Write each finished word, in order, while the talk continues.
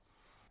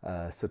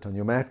Sit on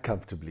your mat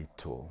comfortably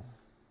tall.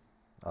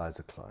 Eyes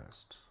are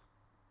closed.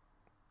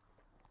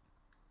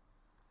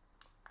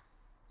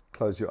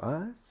 Close your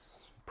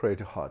eyes. Pray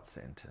to heart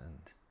center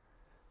and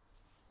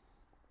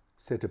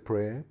set a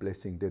prayer,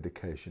 blessing,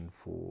 dedication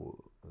for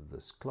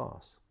this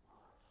class.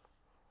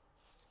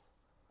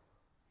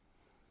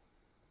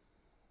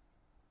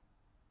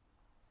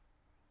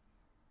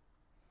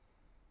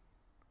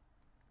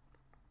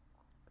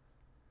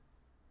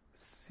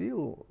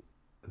 Seal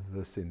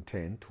this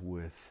intent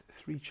with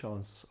 3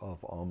 chants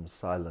of Om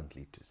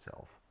silently to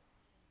self.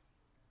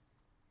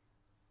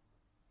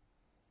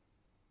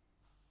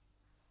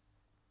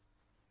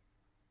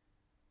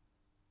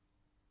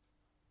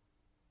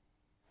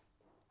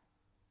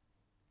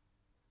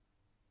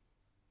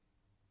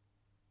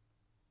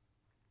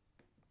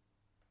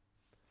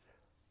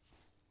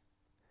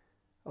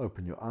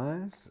 Open your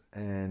eyes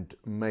and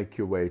make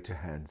your way to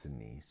hands and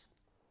knees.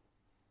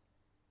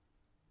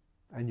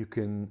 And you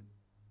can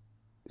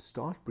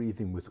start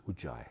breathing with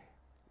Ujjayi,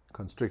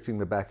 constricting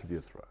the back of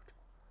your throat.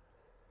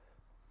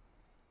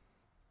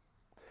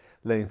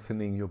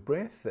 Lengthening your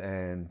breath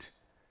and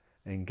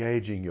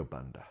engaging your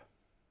bandha.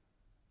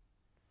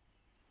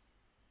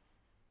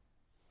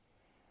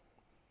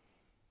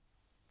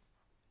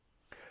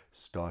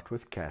 Start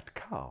with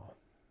cat-cow.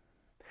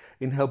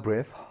 Inhale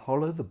breath,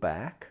 hollow the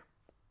back.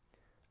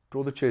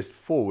 Draw the chest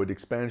forward,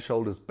 expand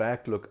shoulders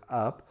back, look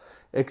up.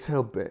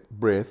 Exhale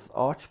breath,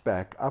 arch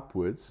back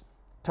upwards.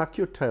 Tuck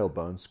your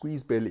tailbone,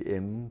 squeeze belly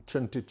in,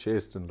 chin to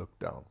chest and look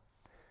down.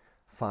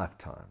 5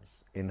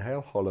 times. Inhale,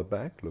 hollow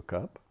back, look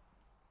up.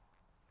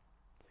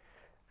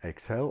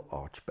 Exhale,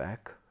 arch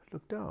back,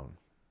 look down.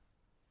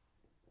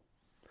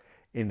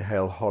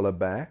 Inhale, hollow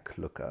back,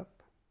 look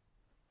up.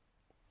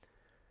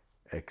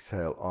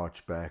 Exhale,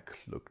 arch back,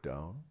 look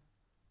down.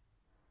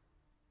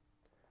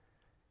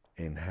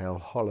 Inhale,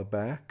 hollow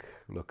back,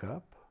 look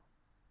up.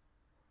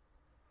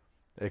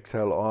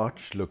 Exhale,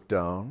 arch, look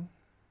down.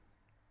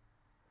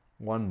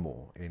 1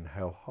 more.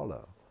 Inhale,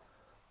 hollow,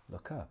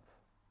 look up.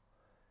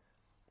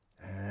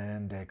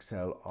 And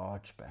exhale,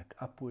 arch back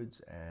upwards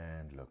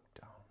and look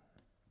down.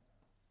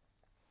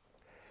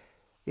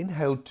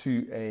 Inhale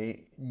to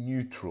a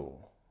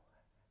neutral,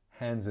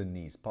 hands and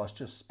knees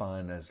posture,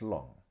 spine as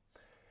long.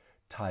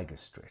 Tiger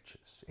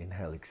stretches.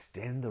 Inhale,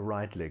 extend the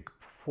right leg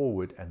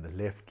forward and the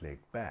left leg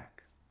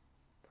back.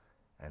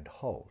 And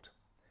hold.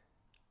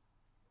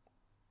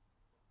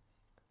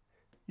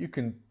 You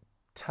can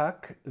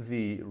tuck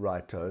the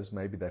right toes,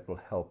 maybe that will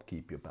help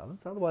keep your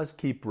balance. Otherwise,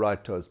 keep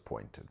right toes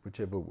pointed,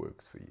 whichever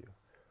works for you.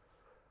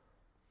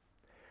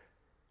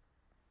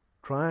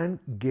 Try and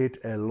get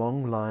a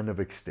long line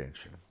of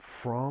extension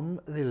from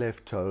the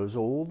left toes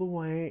all the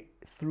way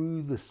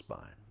through the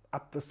spine,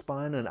 up the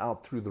spine and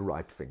out through the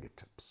right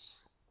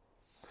fingertips.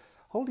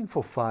 Holding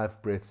for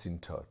 5 breaths in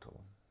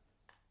total.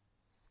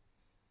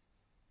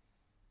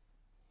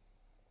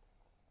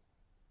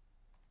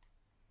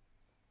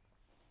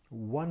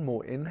 One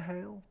more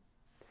inhale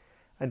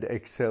and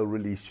exhale,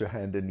 release your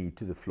hand and knee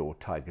to the floor,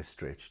 tiger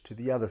stretch. To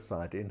the other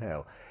side,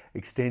 inhale,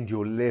 extend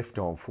your left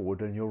arm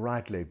forward and your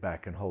right leg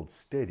back and hold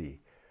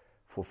steady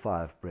for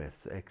 5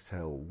 breaths.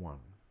 Exhale, 1.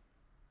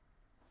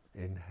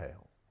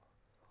 Inhale.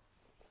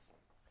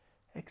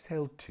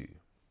 Exhale, 2.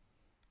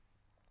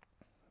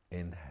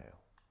 Inhale.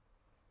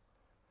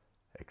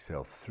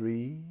 Exhale,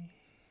 3,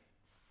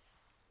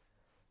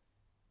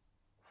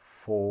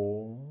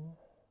 4,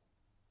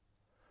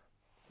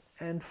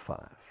 and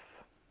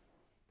 5.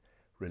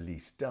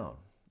 Release down.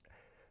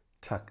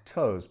 Tuck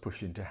toes,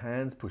 push into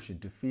hands, push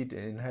into feet.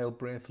 Inhale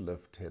breath,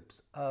 lift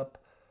hips up,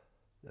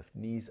 lift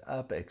knees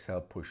up.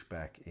 Exhale, push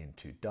back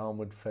into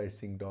downward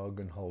facing dog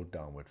and hold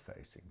downward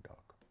facing dog.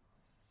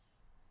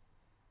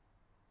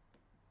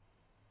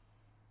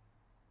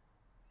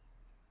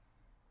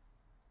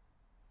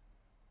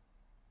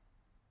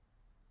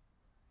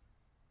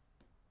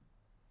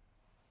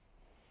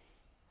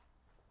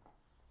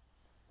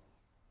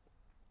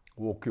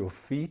 Walk your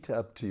feet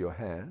up to your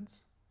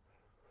hands.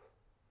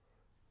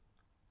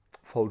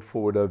 Fold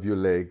forward over your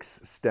legs,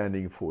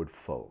 standing forward,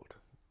 fold.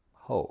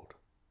 Hold.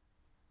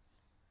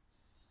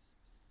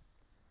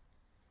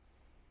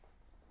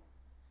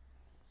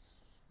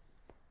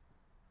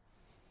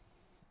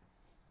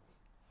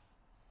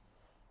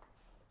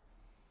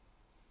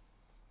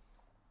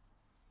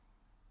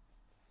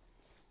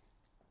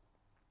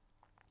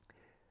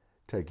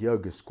 Take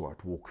yoga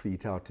squat. Walk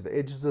feet out to the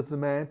edges of the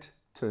mat.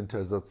 Turn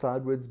toes out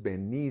sideways,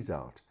 bend knees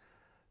out.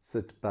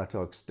 Sit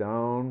buttocks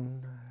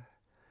down.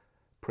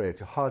 Prayer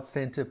to heart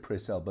center.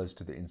 Press elbows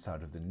to the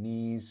inside of the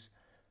knees.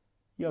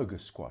 Yoga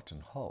squat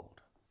and hold.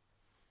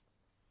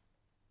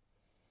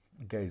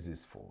 Gaze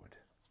is forward.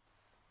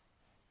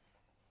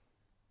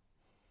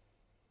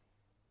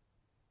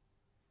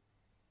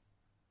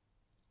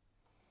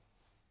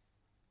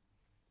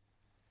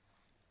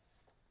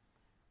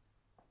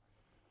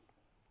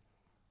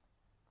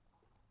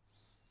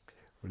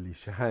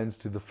 Release your hands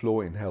to the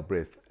floor. Inhale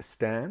breath.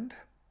 Stand.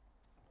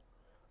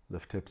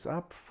 Lift hips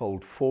up.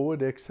 Fold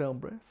forward. Exhale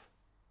breath.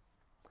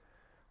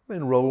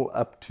 Then roll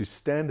up to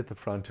stand at the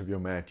front of your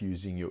mat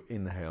using your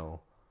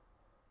inhale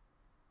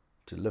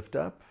to lift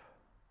up.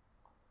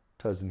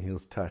 Toes and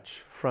heels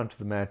touch. Front of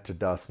the mat,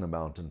 Tadasana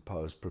mountain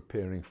pose,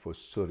 preparing for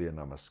Surya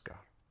Namaskar.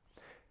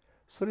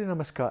 Surya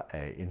Namaskar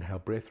A. Inhale,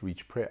 breath,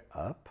 reach prayer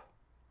up.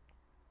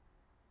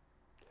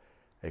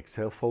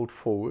 Exhale, fold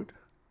forward.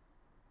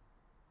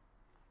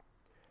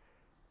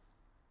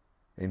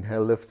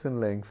 Inhale, lift and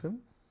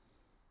lengthen.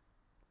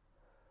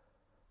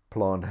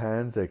 Plant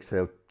hands,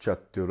 exhale,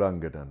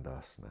 Chaturanga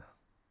Dandasana.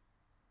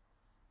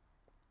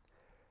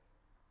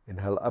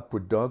 Inhale,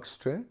 upward dog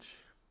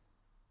stretch.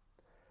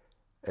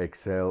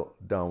 Exhale,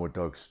 downward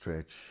dog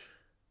stretch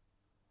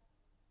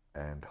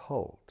and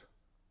hold.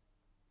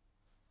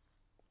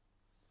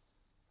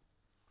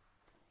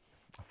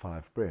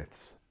 5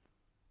 breaths.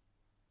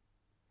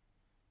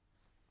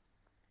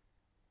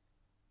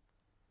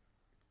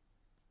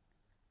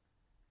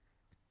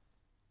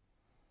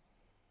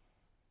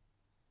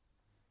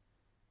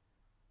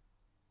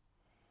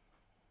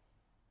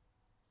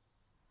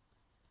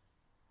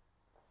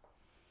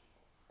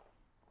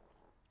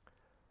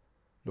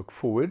 Look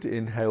forward,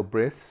 inhale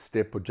breath,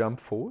 step or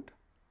jump forward.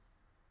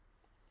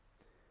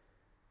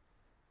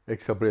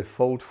 Exhale breath,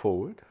 fold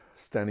forward,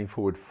 standing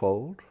forward,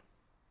 fold.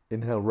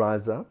 Inhale,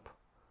 rise up,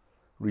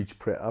 reach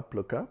prayer up,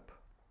 look up.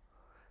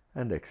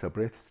 And exhale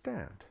breath,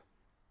 stand.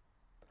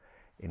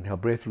 Inhale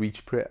breath,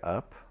 reach prayer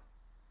up.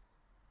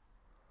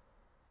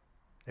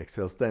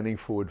 Exhale, standing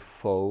forward,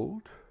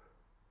 fold.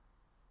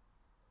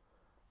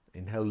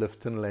 Inhale,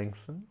 lift and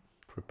lengthen.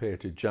 Prepare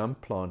to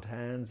jump, plant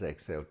hands.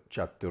 Exhale,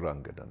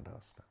 Chaturanga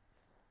Dandasana.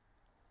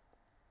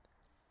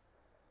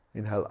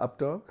 Inhale, up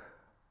dog.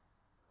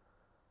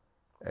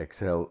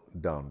 Exhale,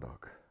 down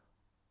dog.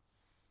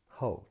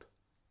 Hold.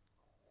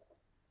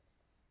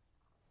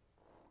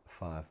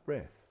 5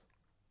 breaths.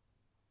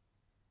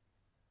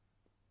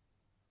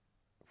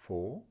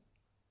 4,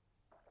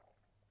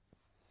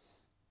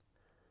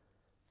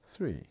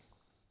 3,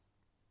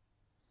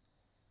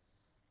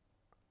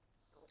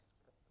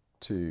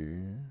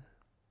 2,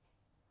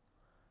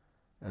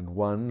 and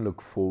 1.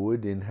 Look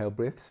forward, inhale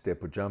breath,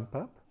 step or jump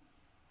up.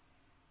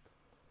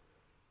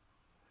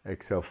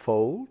 Exhale,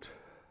 fold.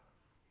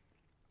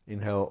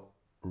 Inhale,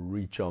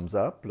 reach arms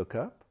up, look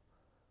up.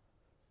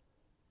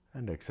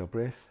 And exhale,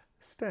 breath,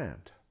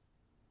 stand.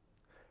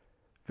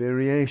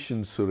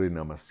 Variation Surya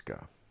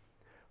Namaskar.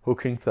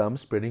 Hooking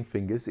thumbs, spreading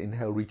fingers.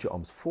 Inhale, reach your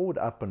arms forward,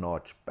 up and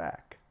arch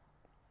back.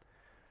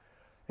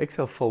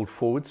 Exhale, fold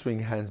forward, swing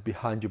hands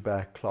behind your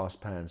back,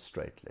 clasp hands,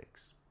 straight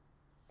legs.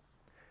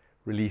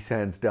 Release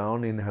hands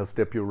down. Inhale,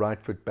 step your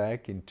right foot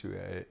back into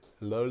a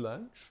low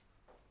lunge.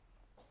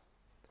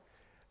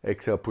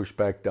 Exhale, push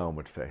back,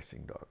 downward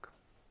facing dog.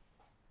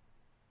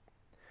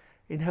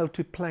 Inhale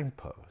to plank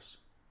pose.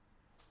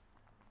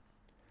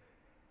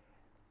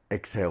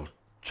 Exhale,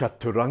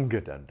 Chaturanga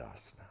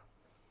Dandasana.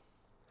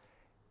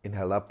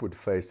 Inhale, upward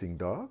facing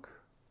dog.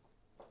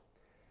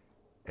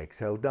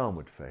 Exhale,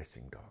 downward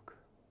facing dog.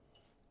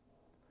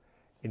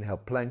 Inhale,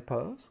 plank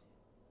pose.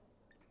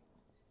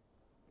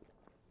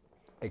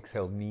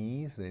 Exhale,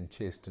 knees, then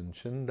chest and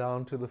chin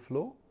down to the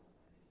floor.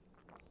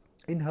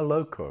 Inhale,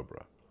 low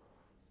cobra.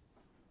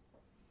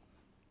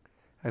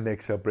 And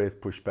exhale,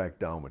 breath, push back,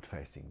 downward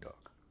facing dog.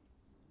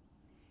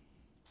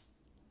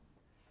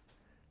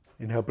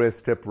 Inhale, breath,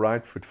 step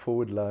right foot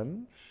forward,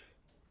 lunge.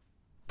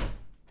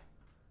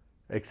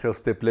 Exhale,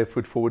 step left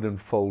foot forward and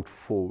fold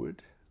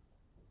forward.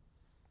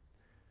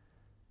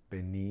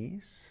 Bend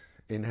knees.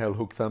 Inhale,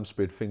 hook thumbs,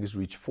 spread fingers,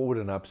 reach forward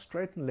and up,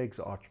 straighten legs,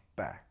 arch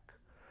back.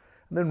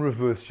 And then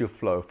reverse your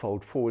flow,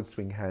 fold forward,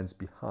 swing hands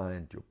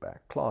behind your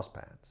back, clasp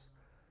hands.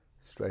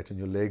 Straighten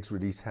your legs,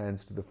 release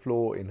hands to the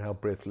floor. Inhale,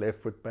 breath,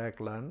 left foot back,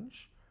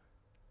 lunge.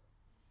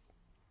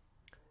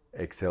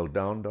 Exhale,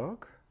 down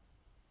dog.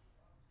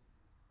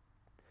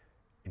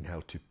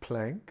 Inhale to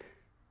plank.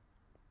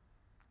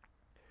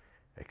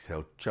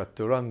 Exhale,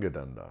 Chaturanga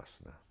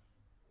Dandasana.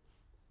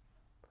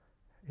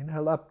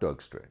 Inhale, up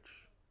dog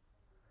stretch.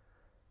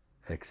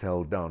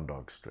 Exhale, down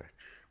dog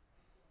stretch.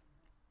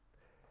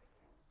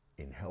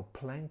 Inhale,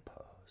 plank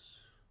pose.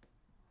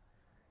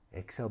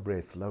 Exhale,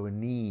 breath, lower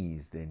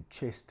knees, then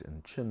chest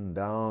and chin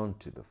down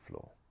to the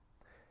floor.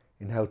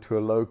 Inhale to a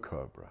low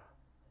cobra.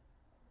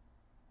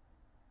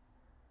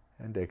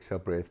 And exhale,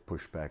 breath,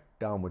 push back,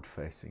 downward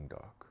facing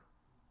dog.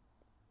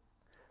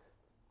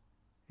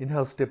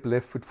 Inhale, step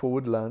left foot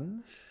forward,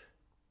 lunge.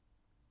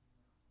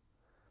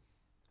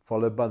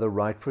 Followed by the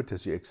right foot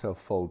as you exhale,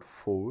 fold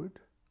forward.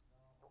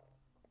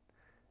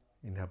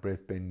 Inhale,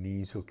 breath, bend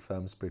knees, hook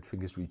thumbs, spread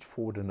fingers, reach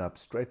forward and up,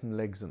 straighten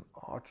legs and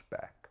arch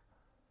back.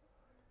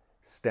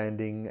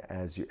 Standing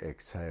as you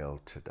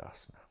exhale,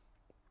 Tadasana.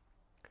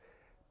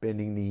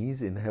 Bending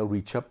knees, inhale,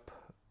 reach up,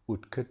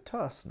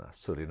 Utkatasana,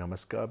 Surya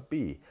Namaskar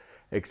B.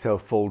 Exhale,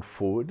 fold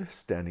forward,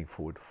 standing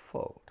forward,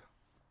 fold.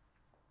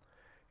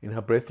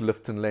 Inhale, breath,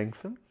 lift and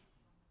lengthen.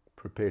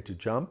 Prepare to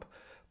jump.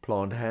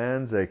 Plant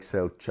hands,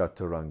 exhale,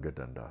 Chaturanga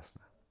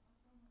Dandasana.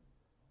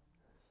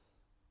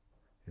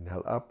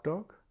 Inhale, up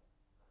dog.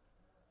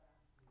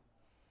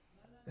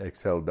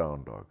 Exhale,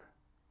 down dog.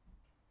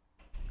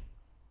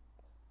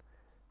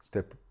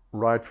 Step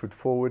right foot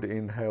forward,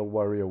 inhale,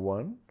 warrior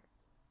one.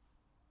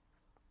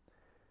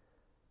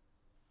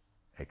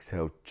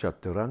 Exhale,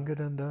 Chaturanga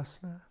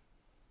Dandasana.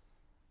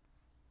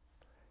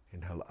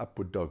 Inhale,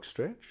 upward dog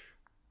stretch.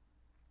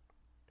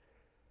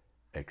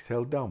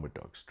 Exhale, downward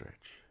dog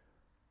stretch.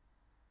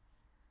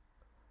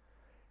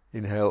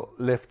 Inhale,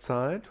 left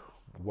side,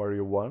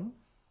 warrior one.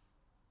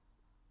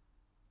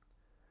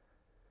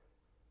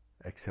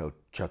 Exhale,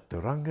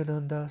 Chaturanga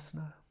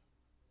Dandasana.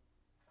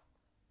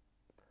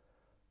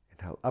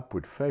 Inhale,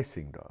 upward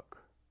facing dog.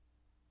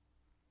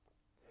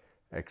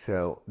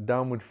 Exhale,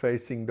 downward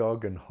facing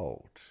dog and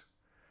hold.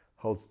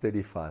 Hold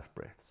steady 5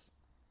 breaths.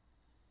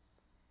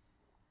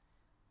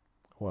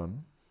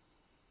 1,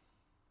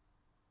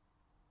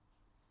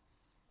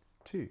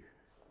 2,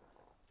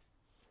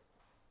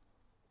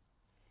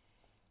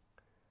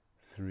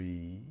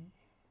 3,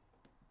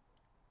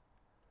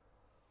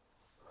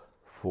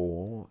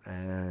 4,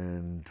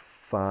 and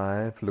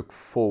 5. Look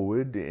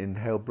forward,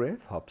 inhale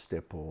breath, hop,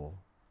 step or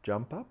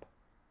jump up.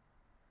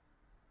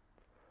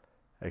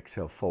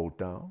 Exhale, fold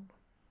down.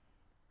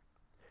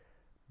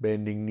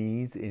 Bending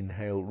knees,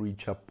 inhale,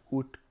 reach up,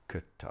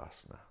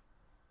 Utkatasana.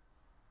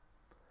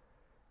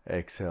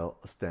 Exhale,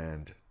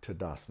 stand,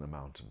 Tadasana,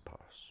 mountain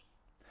pose.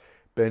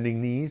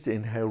 Bending knees,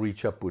 inhale,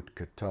 reach up,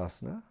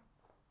 Utkatasana.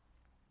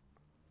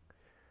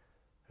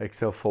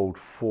 Exhale, fold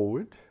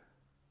forward.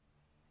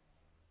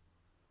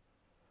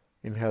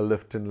 Inhale,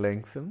 lift and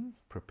lengthen,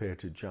 prepare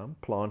to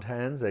jump. Plant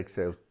hands,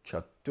 exhale,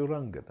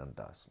 Chaturanga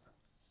Dandasana.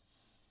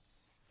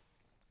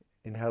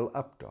 Inhale,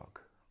 up dog.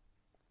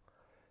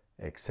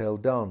 Exhale,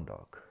 down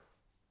dog.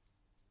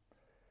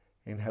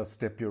 Inhale,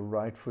 step your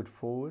right foot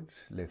forward,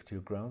 left heel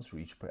grounds,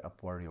 reach by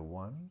up warrior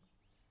one.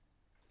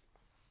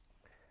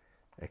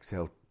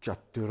 Exhale,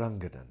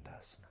 Chaturanga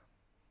Dandasana.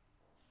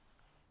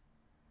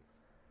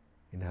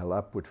 Inhale,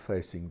 upward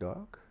facing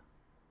dog.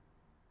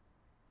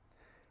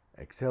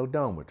 Exhale,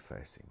 downward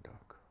facing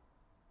dog.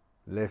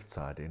 Left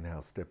side,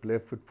 inhale, step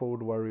left foot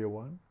forward, warrior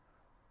one.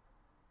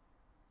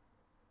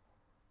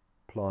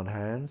 Plant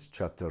hands,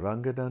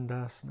 Chaturanga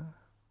Dandasana.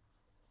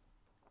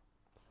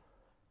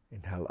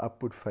 Inhale,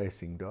 upward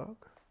facing dog.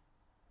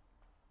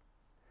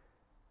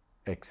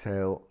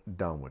 Exhale,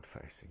 downward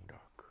facing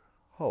dog.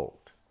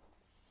 Hold.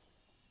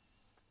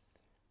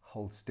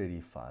 Hold steady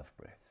 5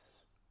 breaths.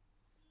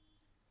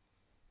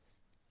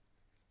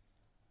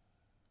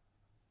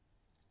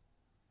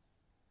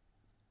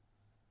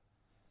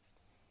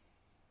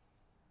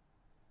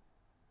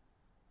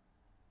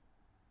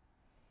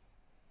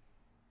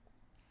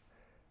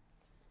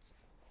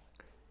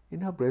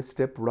 Inhale, breath,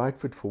 step right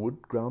foot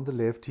forward, ground the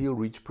left heel,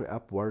 reach pray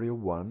up, warrior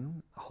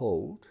one,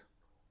 hold.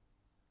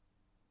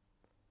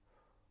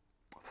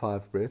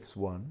 5 breaths,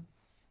 1,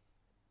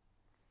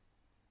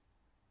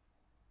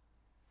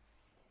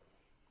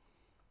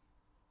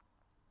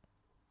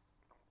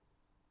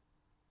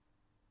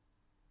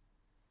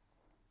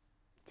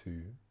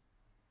 2,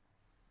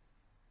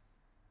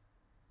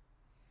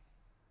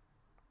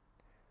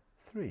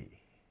 3,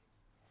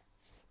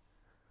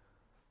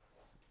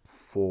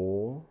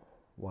 4,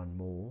 1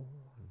 more,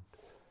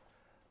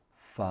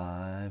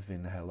 5,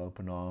 inhale,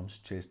 open arms,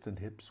 chest and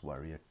hips,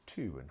 warrior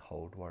 2, and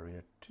hold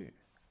warrior 2.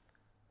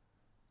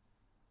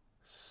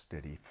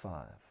 Steady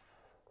 5,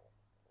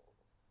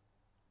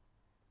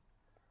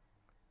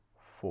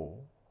 4,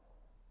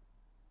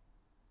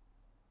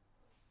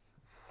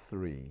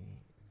 3,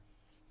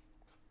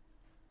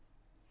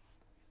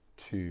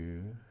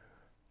 2,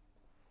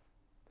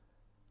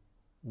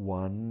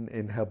 1.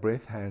 Inhale,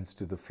 breath, hands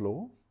to the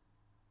floor.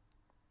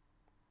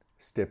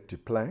 Step to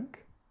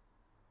plank.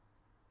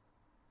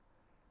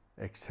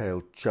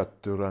 Exhale,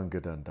 Chaturanga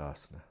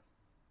Dandasana.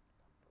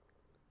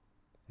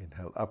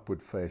 Inhale,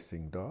 upward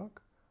facing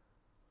dog.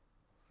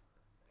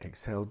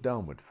 Exhale,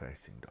 downward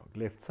facing dog.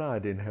 Left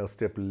side, inhale,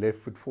 step left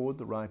foot forward,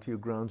 the right heel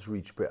grounds,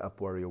 reach by up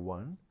warrior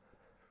one.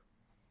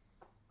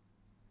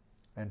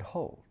 And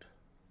hold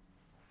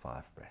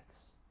 5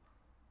 breaths.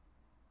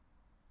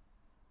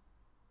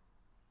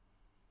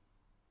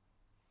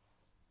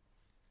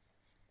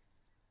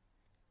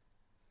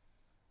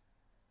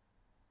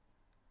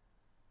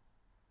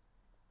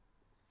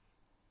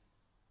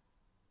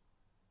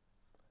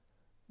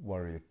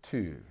 Warrior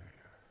 2,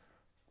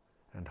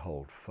 and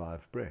hold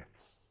 5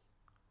 breaths.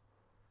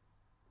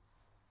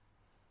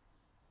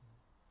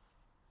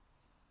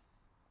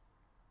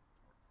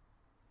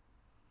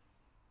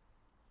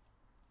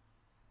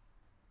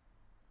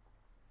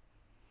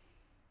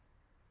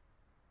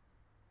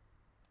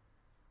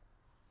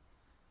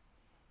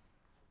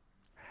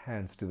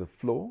 Hands to the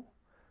floor.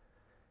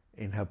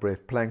 Inhale,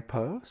 breath, plank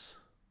pose.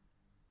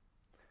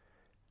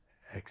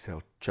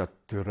 Exhale,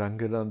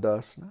 Chaturanga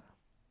Dandasana.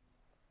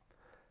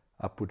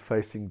 Upward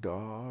facing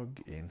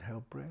dog,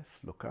 inhale breath,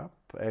 look up.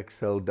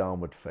 Exhale,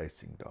 downward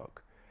facing dog,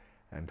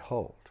 and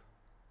hold.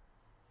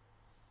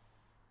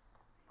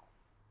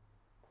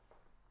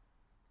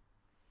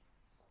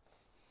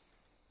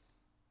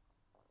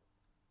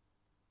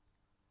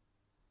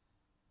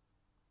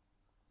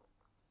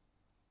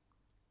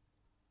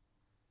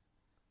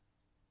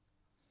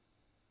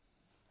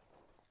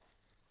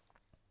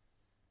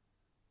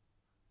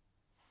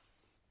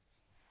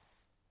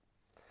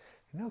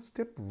 Now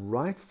step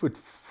right foot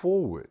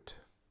forward.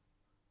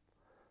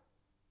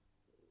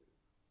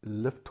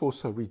 Lift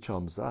torso, reach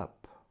arms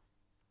up.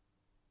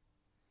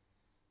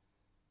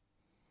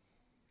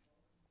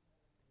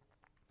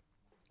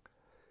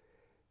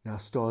 Now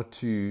start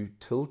to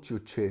tilt your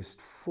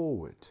chest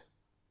forward,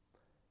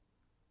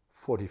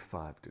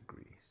 45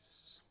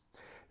 degrees.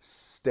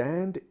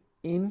 Stand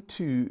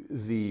into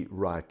the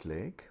right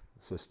leg.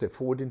 So step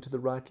forward into the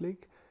right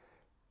leg.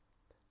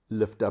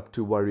 Lift up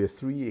to warrior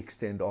three.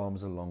 Extend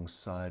arms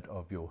alongside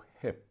of your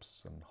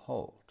hips and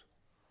hold.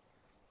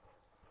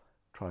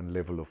 Try and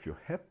level off your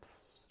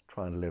hips.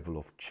 Try and level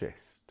off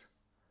chest.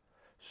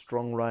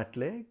 Strong right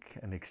leg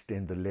and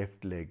extend the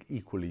left leg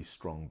equally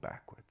strong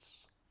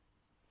backwards.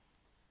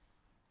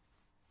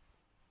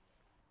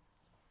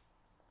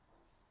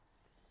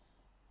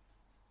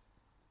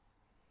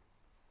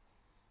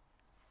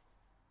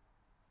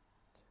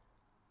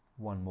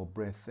 One more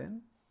breath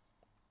in.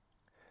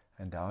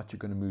 And out, you're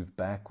going to move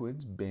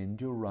backwards, bend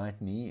your right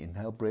knee,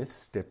 inhale breath,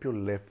 step your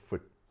left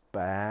foot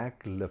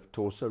back, lift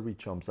torso,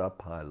 reach arms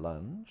up, high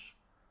lunge.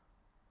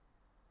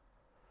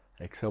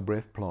 Exhale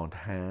breath, plant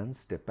hands,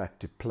 step back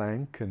to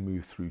plank and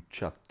move through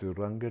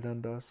Chaturanga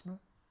Dandasana.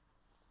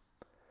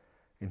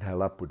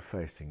 Inhale upward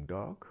facing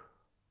dog.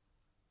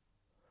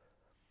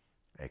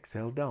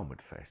 Exhale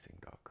downward facing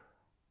dog.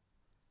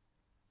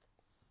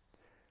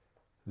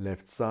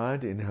 Left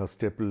side, inhale,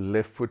 step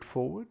left foot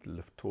forward,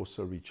 lift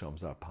torso, reach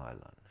arms up, high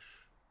lunge.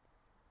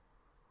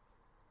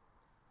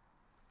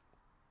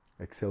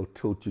 Exhale,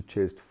 tilt your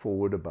chest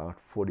forward about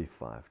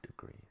 45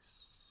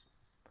 degrees.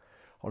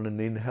 On an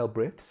inhale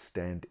breath,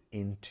 stand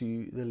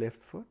into the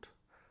left foot,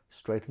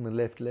 straighten the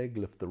left leg,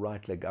 lift the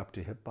right leg up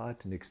to hip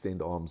height and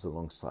extend arms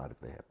alongside of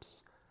the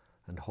hips.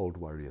 And hold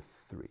warrior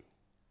three.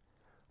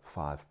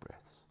 5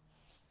 breaths.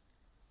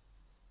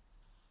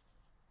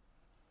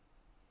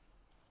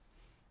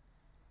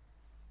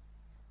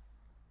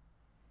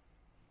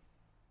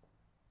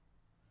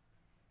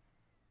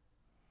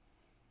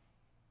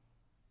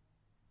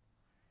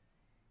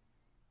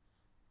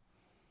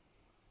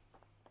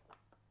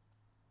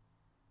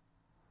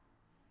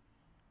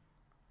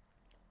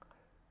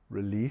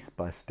 Release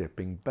by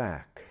stepping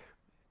back.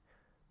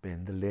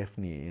 Bend the left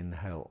knee,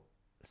 inhale.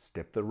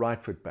 Step the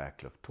right foot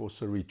back, lift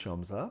torso, reach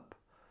arms up.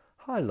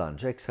 High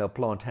lunge, exhale,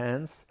 plant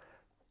hands.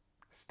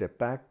 Step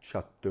back,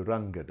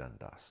 Chaturanga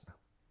Dandasana.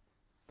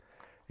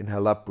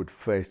 Inhale, upward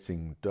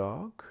facing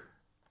dog.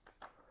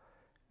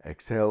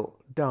 Exhale,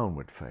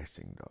 downward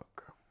facing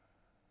dog.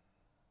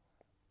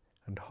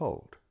 And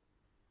hold.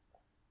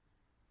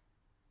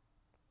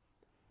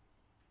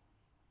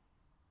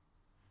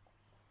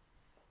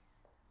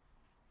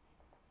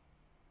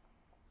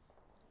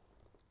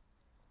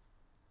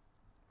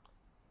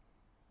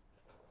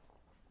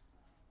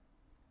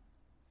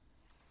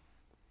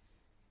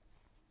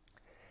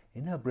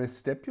 Inhale breath,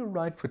 step your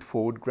right foot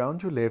forward,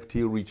 ground your left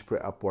heel, reach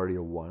for up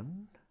warrior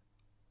one.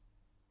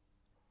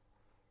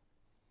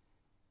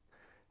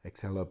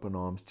 Exhale, open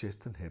arms,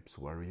 chest and hips,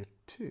 warrior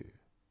two.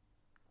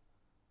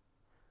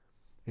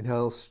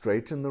 Inhale,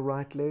 straighten the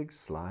right leg,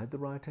 slide the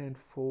right hand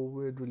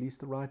forward, release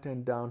the right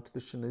hand down to the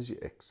shin as you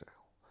exhale.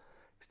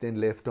 Extend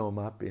left arm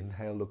up,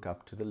 inhale, look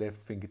up to the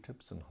left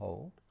fingertips and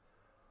hold.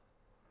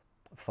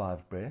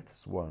 5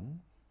 breaths,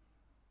 1,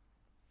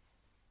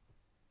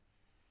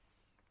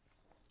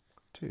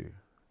 2,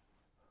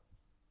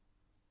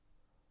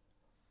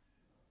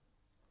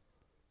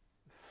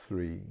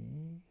 3,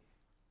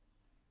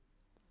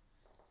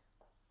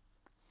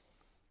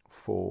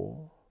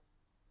 4,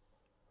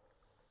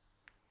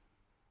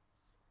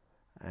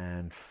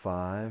 and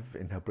 5.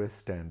 Inhale breath,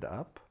 stand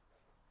up.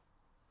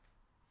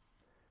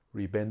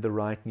 Rebend the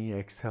right knee,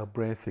 exhale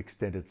breath,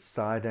 extended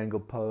side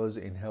angle pose.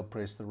 Inhale,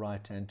 press the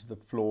right hand to the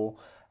floor,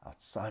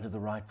 outside of the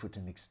right foot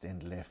and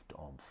extend left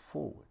arm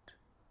forward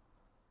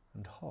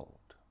and hold.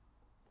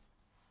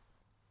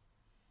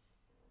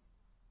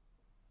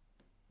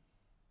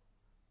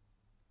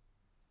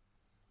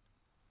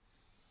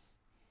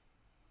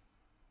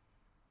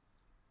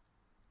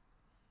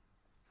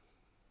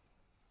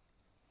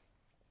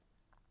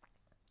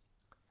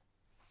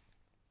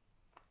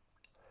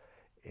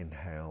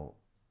 Inhale,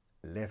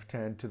 left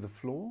hand to the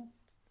floor,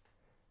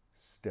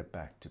 step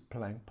back to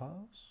plank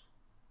pose.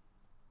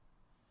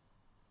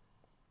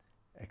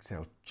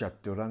 Exhale,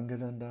 Chaturanga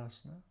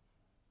Dandasana.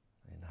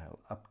 Inhale,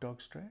 up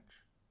dog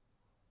stretch.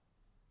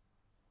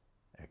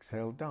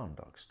 Exhale, down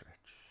dog stretch.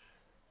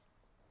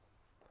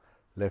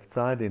 Left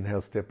side,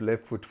 inhale, step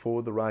left foot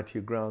forward, the right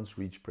heel grounds,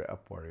 reach for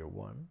up warrior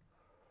one.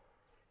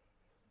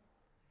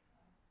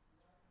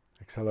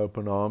 Exhale,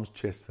 open arms,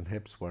 chest and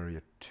hips,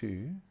 warrior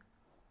two.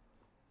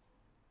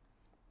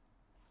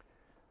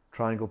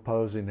 Triangle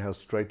pose, inhale,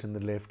 straighten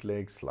the left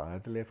leg,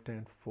 slide the left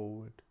hand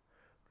forward.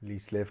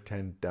 Release left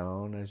hand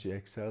down as you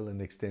exhale and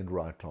extend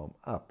right arm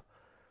up.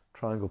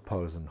 Triangle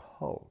pose and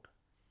hold.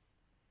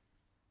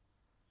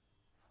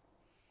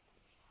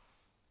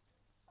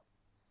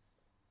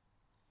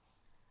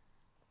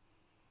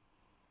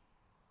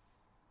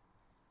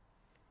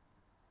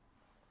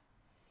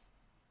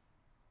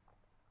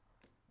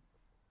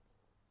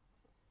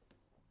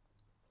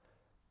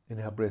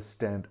 Inhale, breath,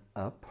 stand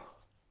up.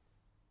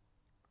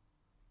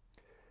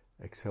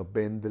 Exhale,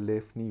 bend the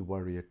left knee,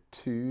 warrior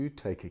two.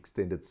 Take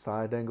extended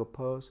side angle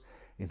pose.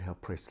 Inhale,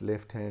 press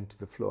left hand to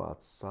the floor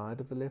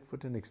outside of the left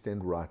foot and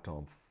extend right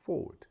arm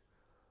forward.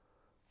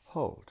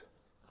 Hold.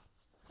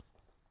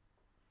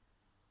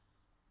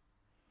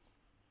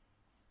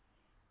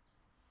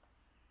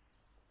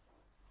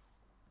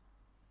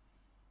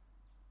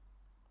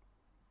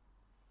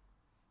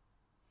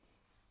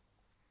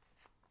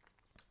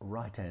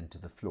 Right hand to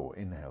the floor.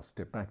 Inhale,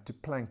 step back to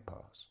plank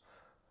pose.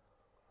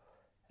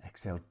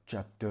 Exhale,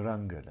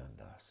 Chaturanga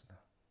Dandasana.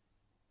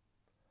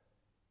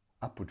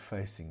 Upward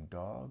facing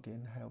dog,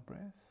 inhale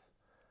breath.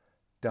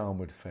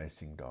 Downward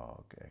facing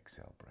dog,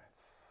 exhale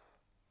breath.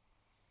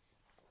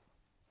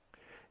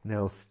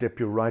 Now step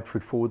your right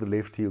foot forward, the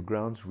left heel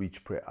grounds,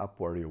 reach prayer up,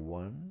 warrior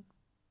one.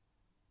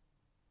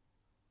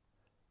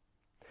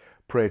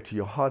 Prayer to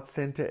your heart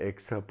center,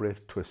 exhale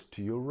breath, twist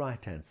to your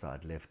right hand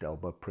side, left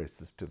elbow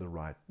presses to the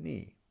right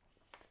knee.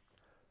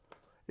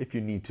 If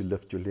you need to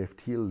lift your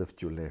left heel,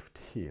 lift your left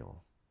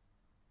heel.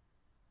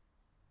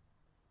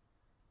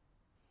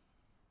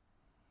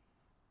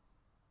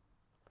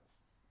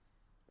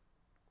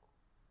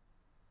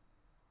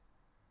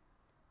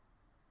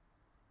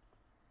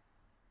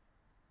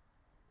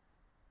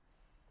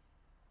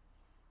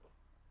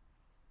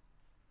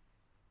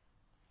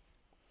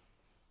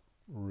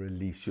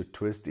 Release your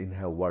twist.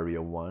 Inhale,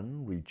 warrior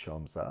one. Reach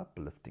arms up,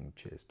 lifting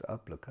chest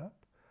up, look up.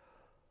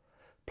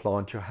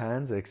 Plant your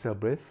hands, exhale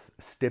breath.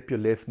 Step your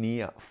left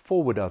knee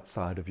forward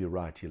outside of your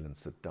right heel and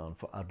sit down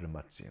for Ardha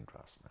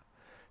Matsyendrasana.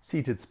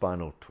 Seated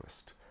spinal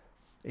twist.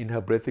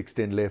 Inhale breath,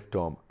 extend left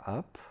arm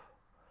up.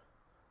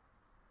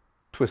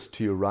 Twist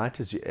to your right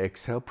as you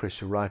exhale.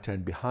 Press your right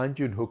hand behind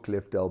you and hook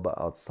left elbow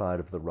outside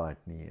of the right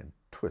knee and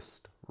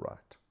twist right.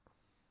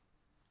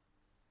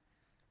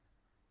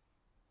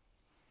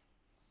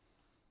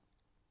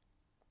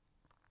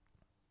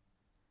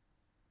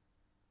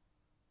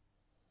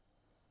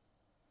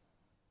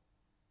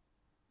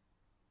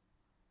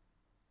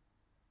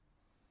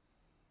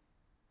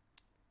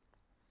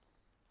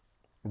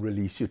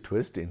 Release your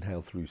twist.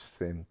 Inhale through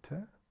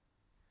center.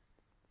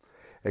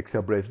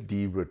 Exhale, breath,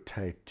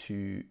 de-rotate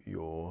to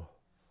your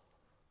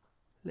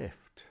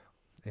left.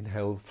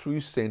 Inhale through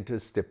center,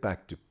 step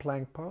back to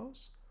plank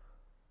pose.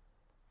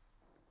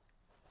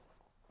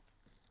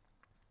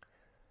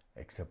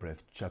 Exhale,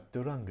 breath,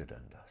 Chaturanga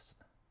Dandasana.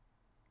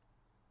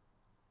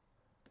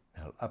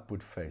 Inhale,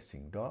 upward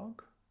facing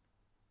dog.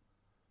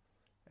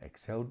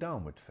 Exhale,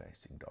 downward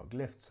facing dog.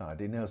 Left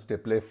side. Inhale,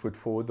 step left foot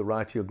forward, the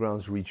right heel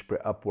grounds, reach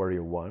prayer up,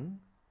 warrior one.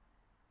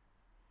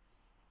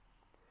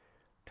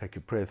 Take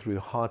your prayer through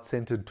your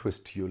heart-centered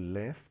twist to your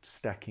left,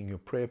 stacking your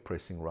prayer,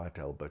 pressing right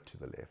elbow to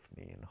the left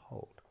knee and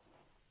hold.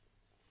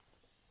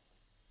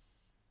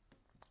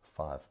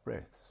 5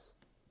 breaths.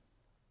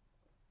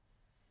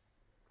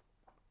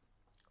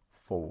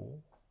 4.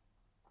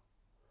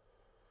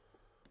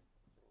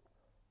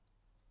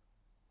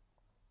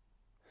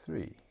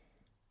 3.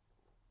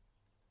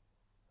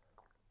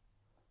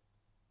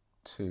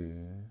 2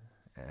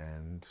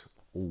 and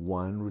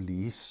 1.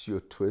 Release your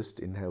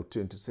twist. Inhale,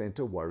 turn to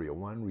center, warrior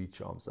one.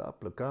 Reach arms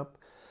up, look up.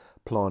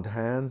 Plant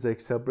hands,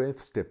 exhale breath.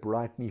 Step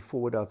right knee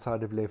forward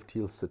outside of left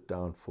heel. Sit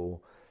down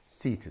for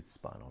seated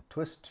spinal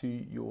twist to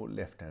your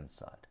left hand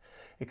side.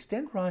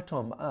 Extend right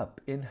arm up.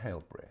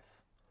 Inhale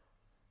breath.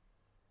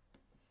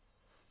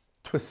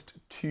 Twist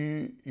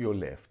to your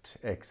left.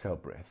 Exhale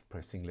breath.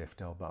 Pressing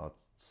left elbow out,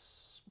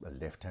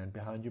 left hand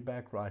behind your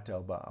back, right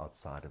elbow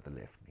outside of the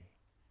left knee.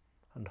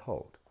 And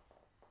hold.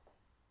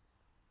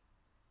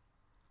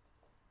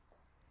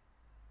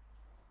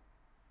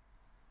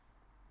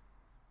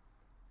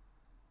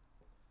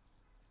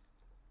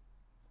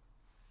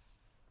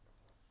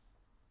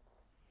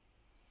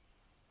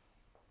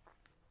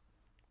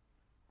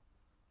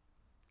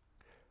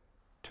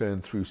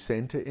 Turn through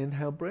center,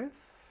 inhale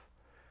breath.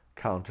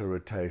 Counter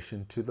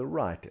rotation to the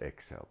right,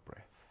 exhale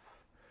breath.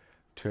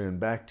 Turn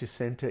back to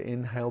center,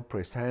 inhale,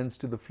 press hands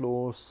to the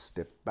floor,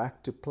 step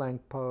back to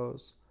plank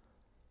pose.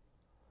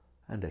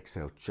 And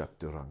exhale,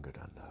 Chaturanga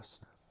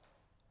Dandasana.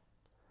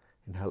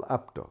 Inhale,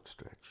 up dog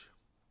stretch.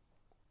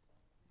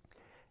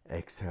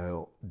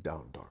 Exhale,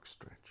 down dog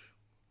stretch.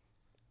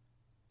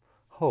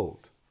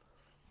 Hold.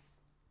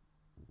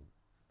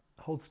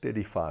 Hold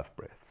steady 5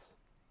 breaths.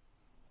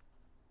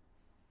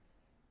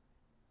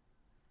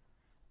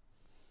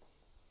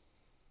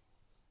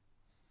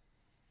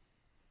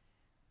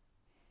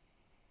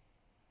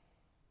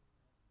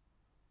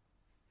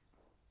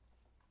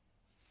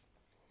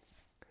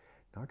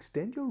 Now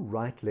extend your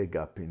right leg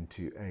up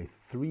into a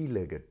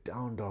 3-legged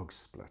down dog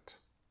split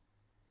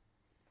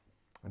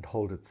and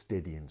hold it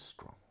steady and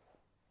strong.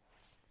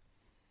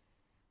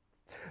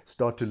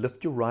 Start to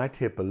lift your right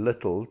hip a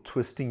little,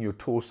 twisting your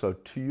torso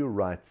to your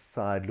right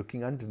side,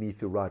 looking underneath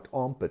your right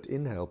armpit.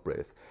 Inhale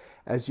breath.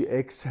 As you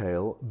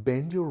exhale,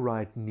 bend your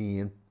right knee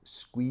and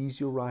squeeze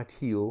your right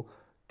heel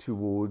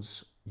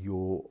towards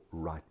your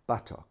right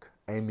buttock,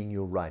 aiming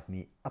your right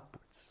knee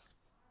upwards.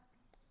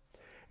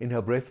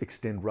 Inhale, breath,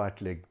 extend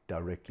right leg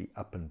directly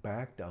up and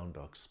back, down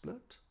dog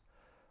split.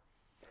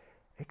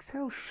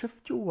 Exhale,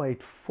 shift your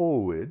weight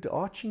forward,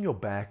 arching your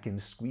back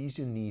and squeeze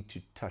your knee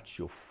to touch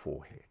your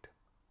forehead.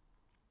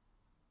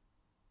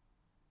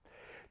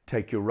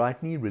 Take your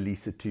right knee,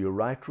 release it to your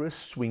right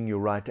wrist, swing your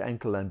right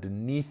ankle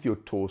underneath your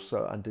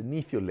torso,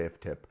 underneath your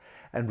left hip,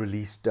 and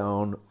release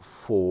down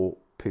for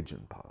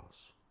pigeon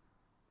pose.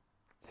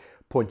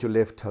 Point your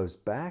left toes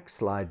back,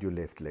 slide your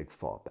left leg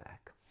far back.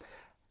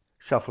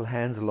 Shuffle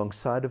hands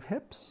alongside of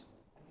hips,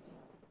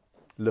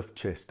 lift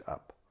chest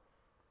up.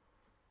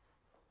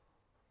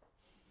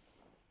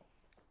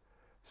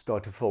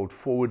 Start to fold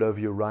forward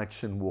over your right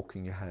shin,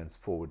 walking your hands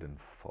forward and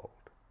fold.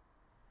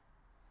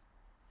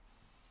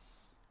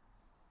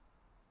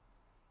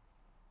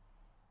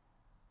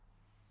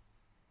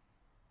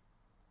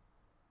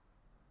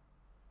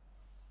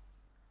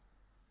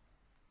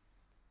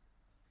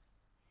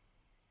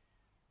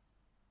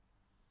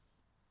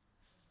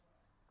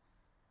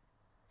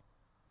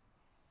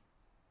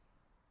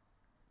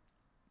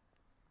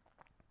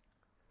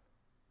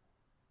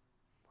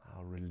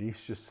 Now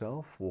release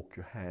yourself, walk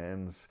your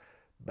hands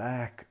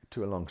back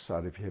to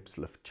alongside of your hips,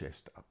 lift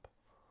chest up.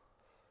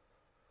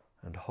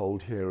 And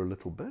hold here a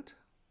little bit.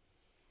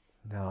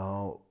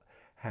 Now,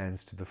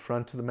 hands to the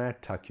front of the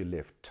mat, tuck your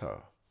left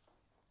toe.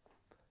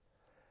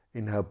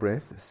 Inhale,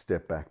 breath,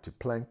 step back to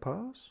plank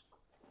pose.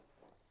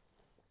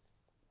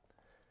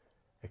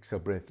 Exhale,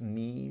 breath,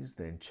 knees,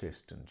 then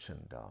chest and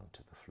chin down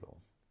to the floor.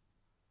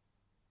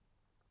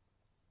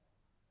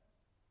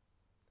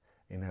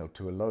 Inhale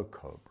to a low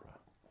cobra.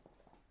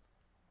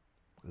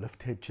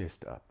 Lift head,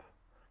 chest up.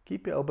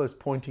 Keep your elbows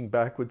pointing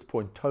backwards,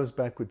 point toes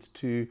backwards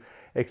too.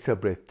 Exhale,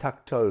 breath,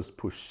 tuck toes,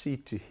 push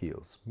seat to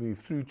heels. Move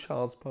through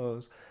child's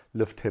pose,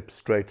 lift hips,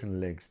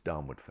 straighten legs,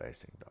 downward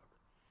facing dog.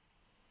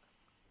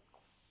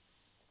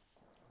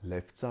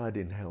 Left side,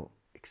 inhale,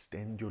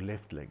 extend your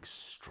left leg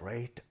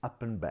straight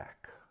up and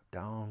back.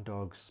 Down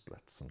dog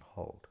splits and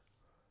hold.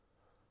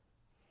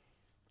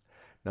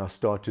 Now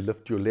start to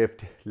lift your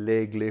left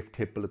leg, left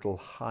hip a little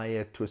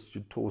higher, twist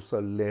your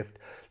torso left,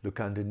 look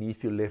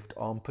underneath your left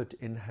armpit,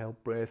 inhale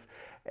breath,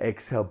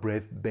 exhale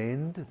breath,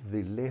 bend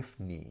the left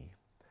knee,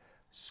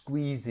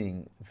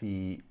 squeezing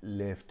the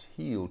left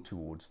heel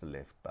towards the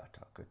left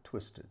buttock, a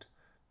twisted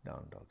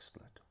down dog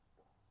split.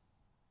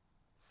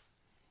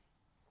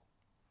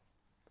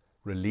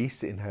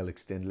 Release, inhale,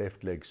 extend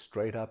left leg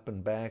straight up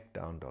and back,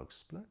 down dog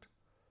split.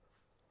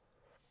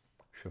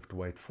 Shift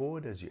weight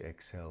forward as you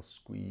exhale,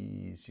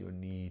 squeeze your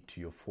knee to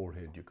your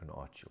forehead, you can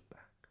arch your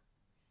back.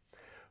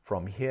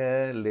 From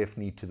here, left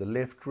knee to the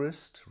left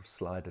wrist,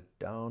 slide it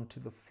down to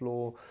the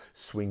floor,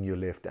 swing your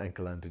left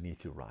ankle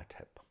underneath your right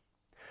hip.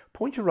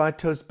 Point your right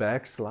toes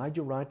back, slide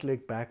your right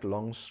leg back,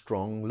 long,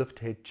 strong, lift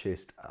head,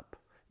 chest up.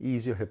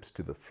 Ease your hips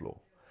to the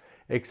floor.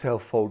 Exhale,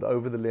 fold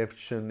over the left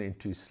shin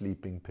into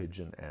sleeping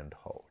pigeon and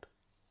hold.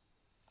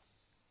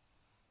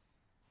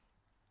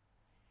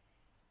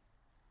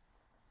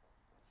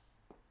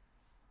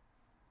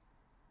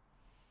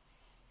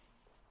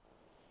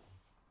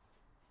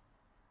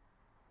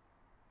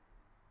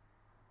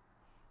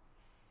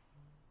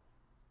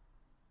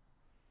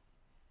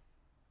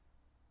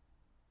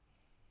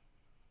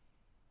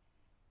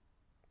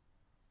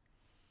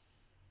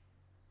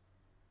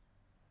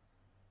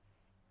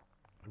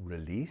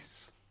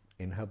 Release,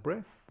 inhale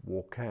breath,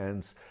 walk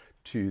hands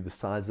to the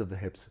sides of the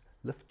hips,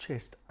 lift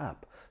chest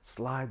up,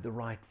 slide the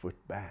right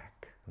foot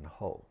back and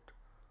hold.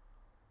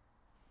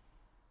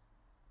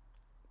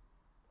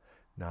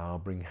 Now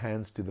bring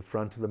hands to the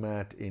front of the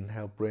mat,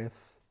 inhale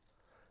breath,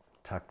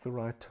 tuck the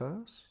right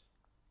toes,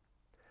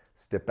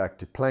 step back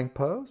to plank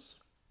pose,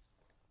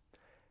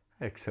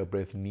 exhale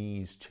breath,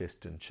 knees,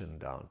 chest and chin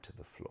down to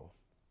the floor.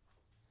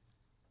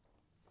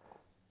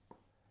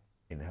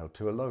 Inhale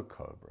to a low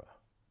cobra.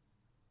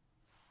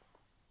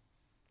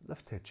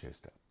 Lift head,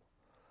 chest up.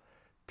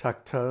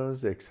 Tuck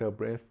toes, exhale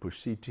breath, push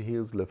seat to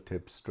heels, lift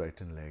hips,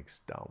 straighten legs,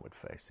 downward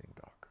facing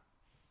dog.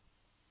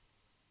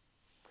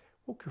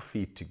 Walk your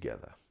feet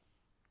together.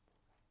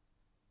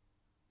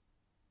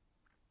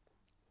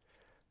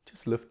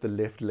 Just lift the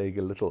left leg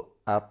a little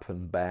up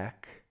and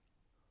back.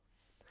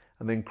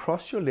 And then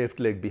cross your left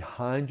leg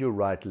behind your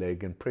right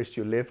leg and press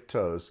your left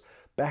toes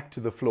back to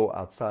the floor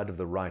outside of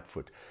the right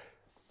foot.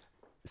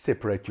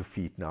 Separate your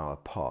feet now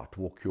apart.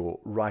 Walk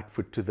your right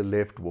foot to the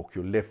left, walk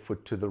your left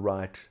foot to the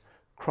right,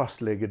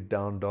 cross-legged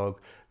down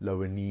dog,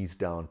 lower knees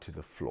down to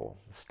the floor.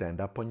 Stand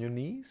up on your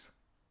knees,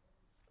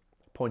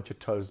 point your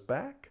toes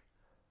back,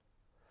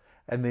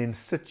 and then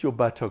sit your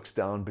buttocks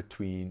down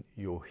between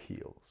your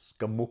heels.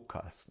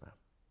 Gomukhasana.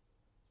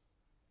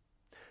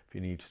 If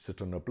you need to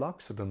sit on a block,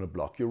 sit on a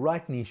block. Your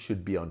right knee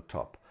should be on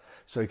top,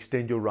 so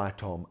extend your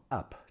right arm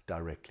up,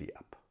 directly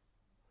up.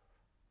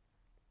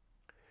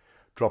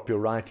 Drop your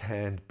right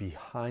hand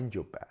behind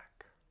your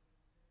back.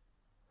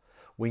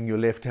 Wing your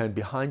left hand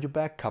behind your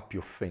back, cup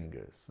your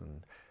fingers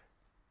and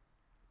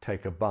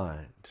take a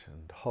bind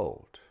and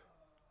hold.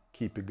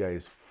 Keep your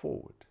gaze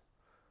forward.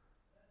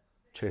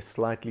 Chest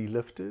slightly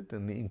lifted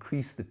and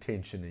increase the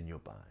tension in your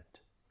bind.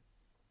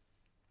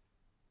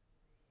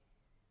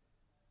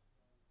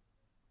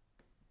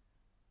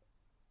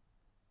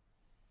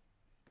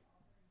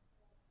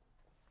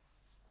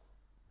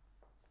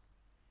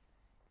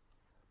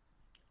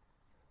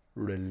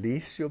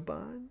 Release your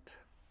bind.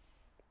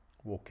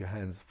 Walk your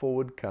hands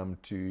forward, come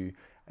to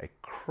a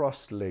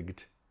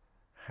cross-legged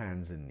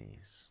hands and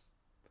knees.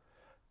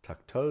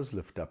 Tuck toes,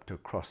 lift up to a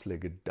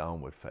cross-legged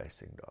downward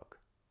facing dog.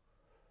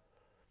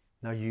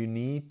 Now you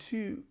need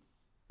to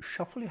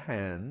shuffle your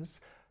hands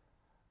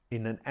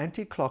in an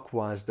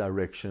anti-clockwise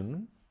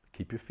direction.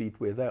 Keep your feet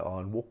where they are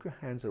and walk your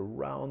hands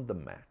around the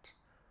mat,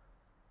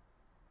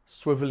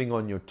 swiveling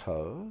on your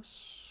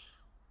toes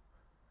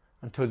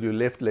until your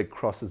left leg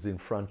crosses in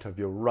front of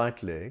your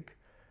right leg.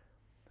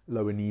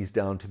 Lower knees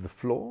down to the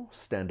floor.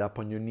 Stand up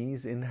on your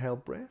knees. Inhale,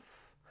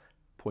 breath.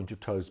 Point your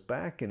toes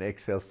back and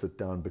exhale, sit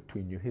down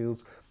between your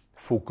heels.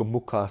 Full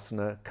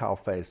Mukhasana, cow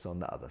face on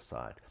the other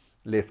side.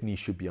 Left knee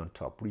should be on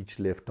top. Reach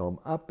left arm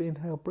up.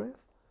 Inhale,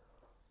 breath.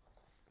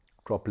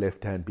 Drop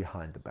left hand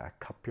behind the back.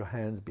 Cup your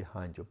hands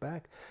behind your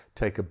back.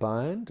 Take a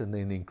bind and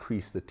then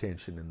increase the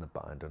tension in the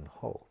bind and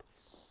hold.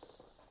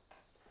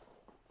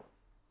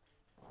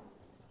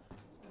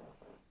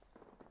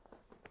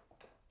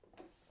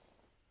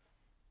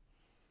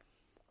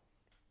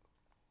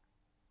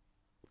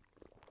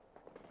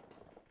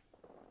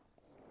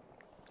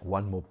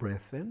 One more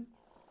breath in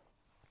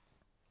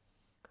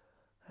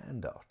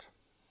and out.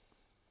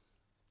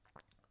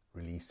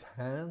 Release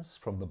hands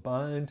from the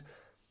bind.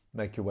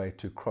 Make your way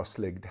to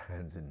cross-legged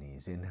hands and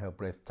knees. Inhale,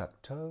 breath,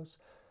 tuck toes.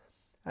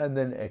 And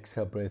then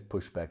exhale, breath,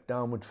 push back,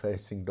 downward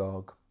facing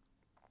dog.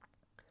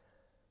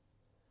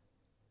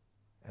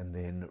 And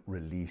then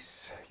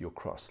release your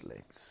crossed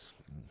legs.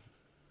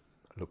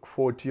 Look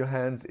forward to your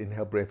hands.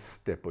 Inhale, breath,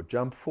 step or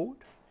jump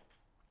forward.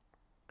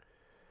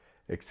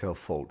 Exhale,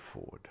 fold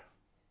forward.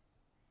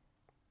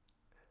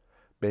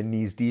 Bend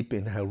knees deep.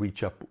 Inhale,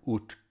 reach up,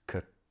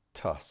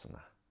 Utkatasana.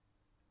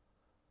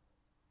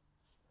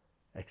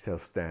 Exhale,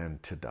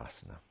 stand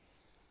Tadasana.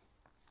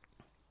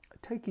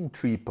 Taking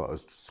tree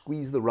pose,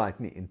 squeeze the right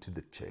knee into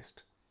the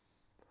chest.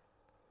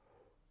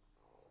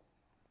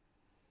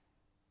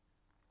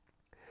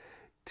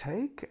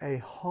 Take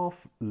a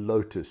half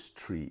lotus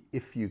tree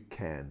if you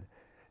can.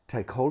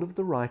 Take hold of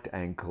the right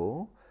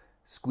ankle,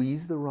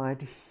 squeeze the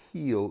right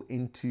heel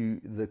into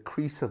the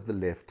crease of the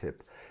left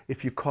hip.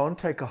 If you can't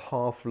take a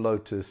half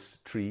lotus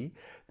tree,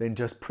 then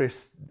just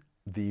press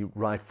the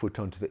right foot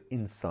onto the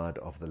inside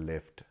of the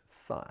left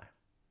thigh.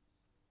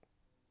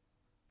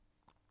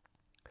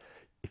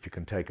 If you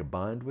can take a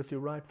bind with your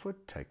right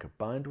foot, take a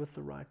bind with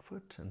the right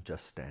foot and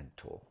just stand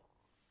tall.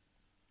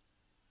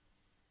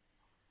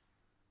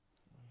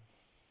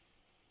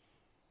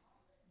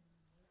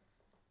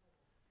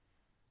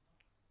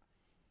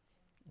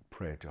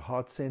 Prayer to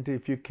heart center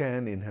if you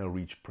can. Inhale,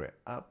 reach prayer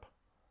up.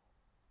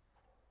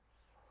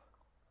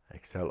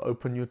 Exhale,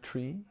 open your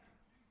tree.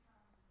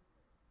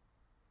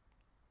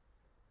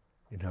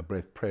 Inhale,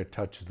 breath, prayer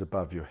touches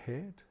above your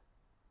head.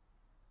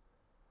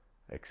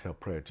 Exhale,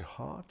 prayer to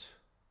heart.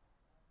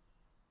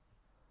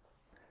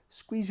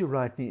 Squeeze your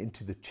right knee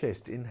into the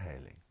chest,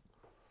 inhaling.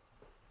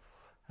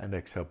 And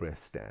exhale, breath,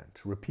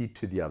 stand. Repeat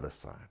to the other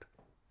side.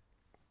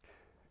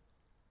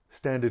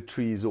 Standard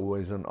tree is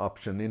always an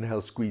option. Inhale,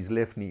 squeeze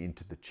left knee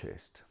into the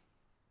chest.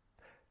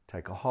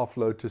 Take a half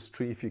lotus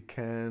tree if you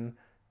can,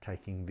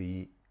 taking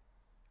the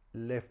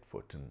left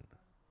foot and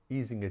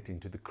easing it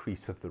into the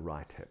crease of the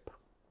right hip.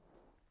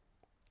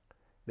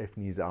 Left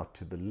knee is out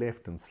to the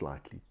left and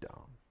slightly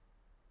down.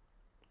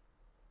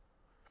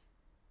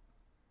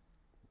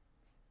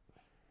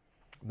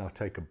 Now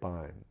take a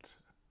bind,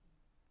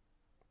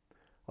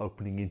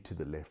 opening into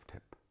the left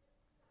hip.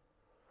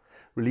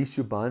 Release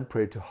your bind,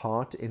 prayer to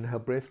heart. Inhale,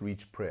 breath,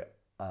 reach prayer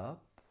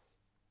up.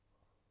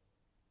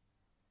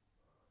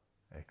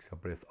 Exhale,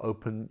 breath,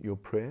 open your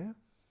prayer.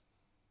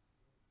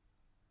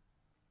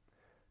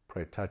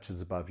 Prayer touches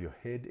above your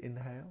head,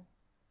 inhale.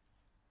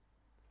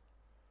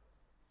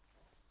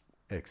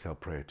 Exhale,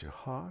 prayer to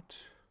heart.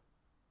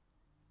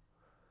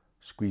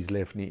 Squeeze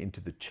left knee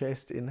into the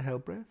chest, inhale,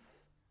 breath.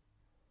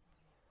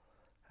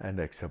 And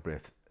exhale,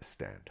 breath,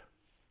 stand.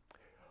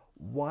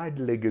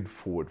 Wide-legged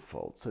forward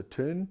fold. So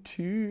turn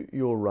to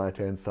your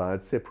right-hand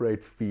side,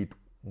 separate feet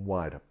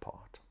wide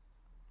apart.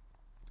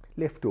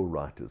 Left or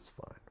right is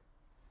fine.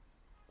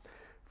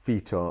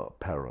 Feet are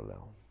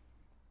parallel.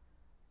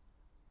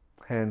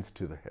 Hands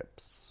to the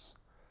hips.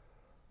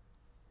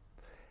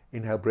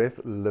 Inhale,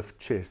 breath, lift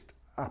chest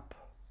up.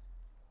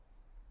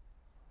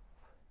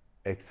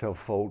 Exhale,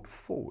 fold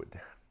forward.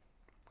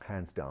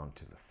 Hands down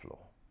to the floor.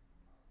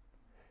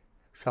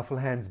 Shuffle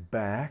hands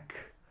back.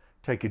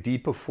 Take a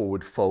deeper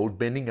forward fold,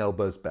 bending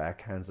elbows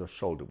back, hands are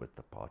shoulder width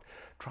apart.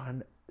 Try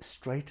and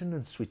straighten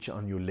and switch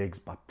on your legs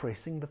by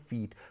pressing the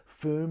feet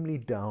firmly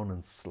down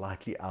and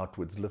slightly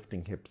outwards,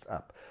 lifting hips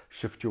up.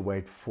 Shift your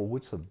weight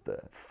forward so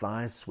the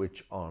thighs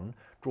switch on.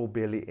 Draw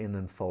belly in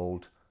and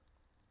fold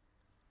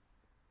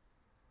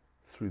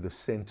through the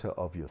center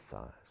of your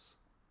thighs.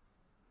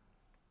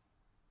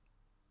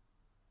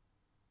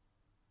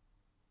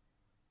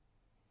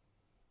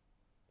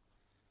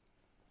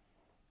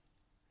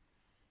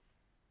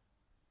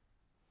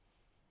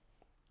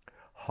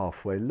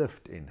 Halfway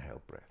lift,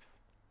 inhale, breath.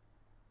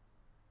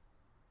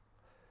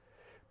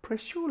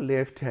 press your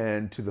left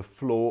hand to the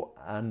floor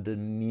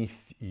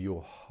underneath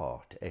your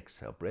heart.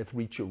 Exhale, breath.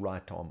 Reach your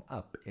right arm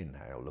up.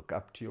 Inhale, look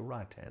up to your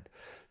right hand.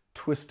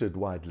 Twisted,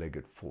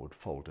 wide-legged forward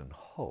fold and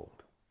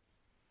hold.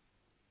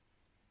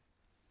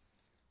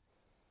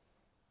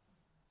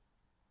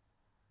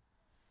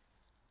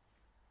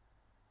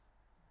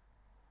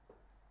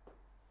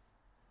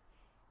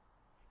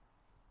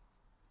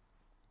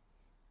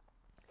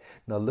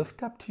 Now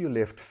lift up to your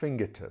left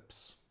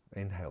fingertips.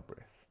 Inhale,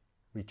 breath.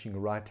 Reaching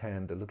your right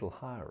hand a little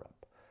higher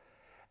up.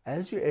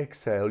 As you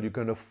exhale, you're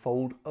going to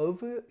fold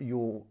over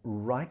your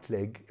right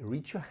leg,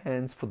 reach your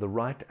hands for the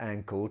right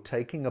ankle,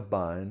 taking a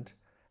bind,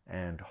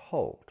 and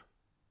hold.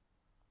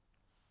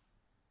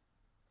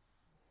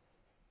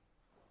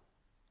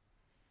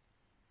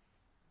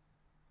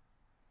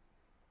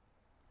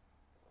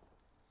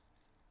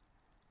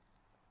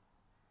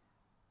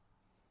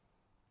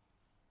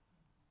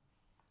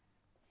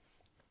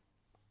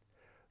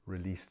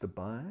 Release the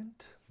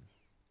bind.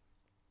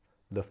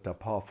 Lift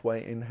up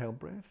halfway, inhale,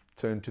 breath.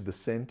 Turn to the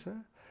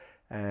center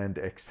and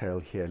exhale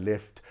here.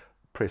 Left,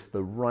 press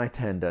the right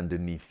hand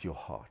underneath your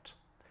heart.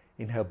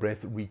 Inhale,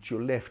 breath, reach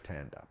your left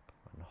hand up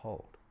and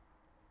hold.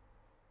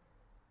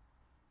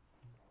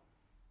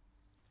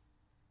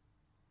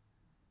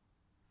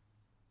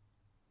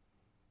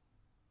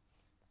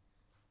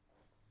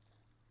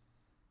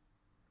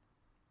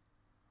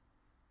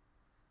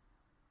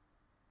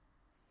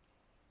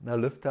 Now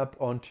lift up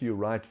onto your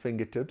right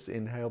fingertips.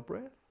 Inhale,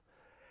 breath.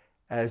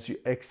 As you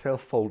exhale,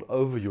 fold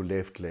over your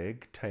left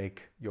leg.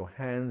 Take your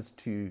hands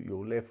to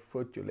your left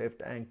foot, your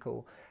left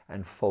ankle,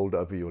 and fold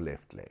over your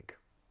left leg.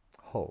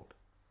 Hold.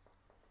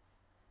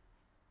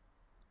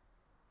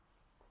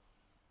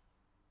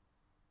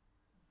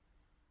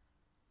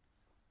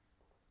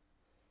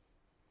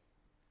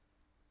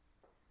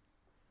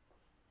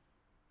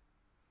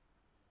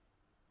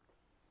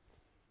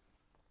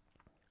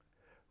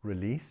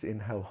 Release.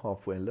 Inhale,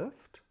 halfway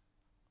lift.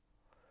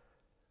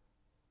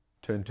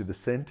 Turn to the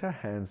center,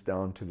 hands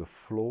down to the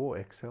floor.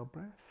 Exhale,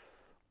 breath.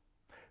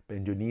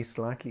 Bend your knees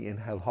slightly.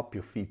 Inhale, hop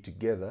your feet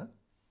together.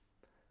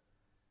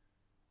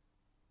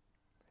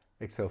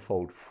 Exhale,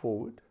 fold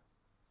forward.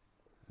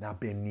 Now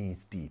bend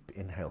knees deep.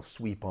 Inhale,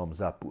 sweep arms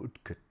upward,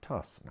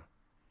 Utkatasana.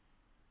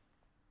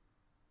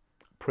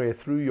 Prayer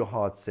through your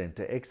heart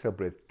center. Exhale,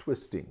 breath,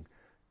 twisting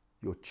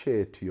your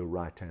chair to your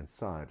right hand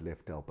side,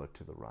 left elbow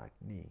to the right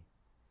knee.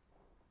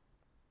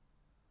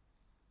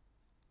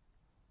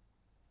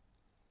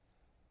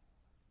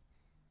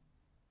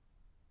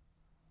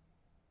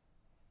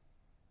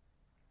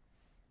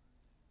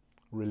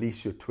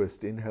 Release your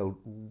twist. Inhale,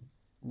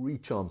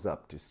 reach arms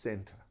up to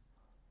center.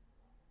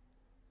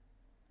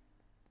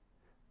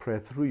 Prayer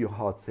through your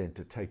heart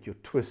center. Take your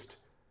twist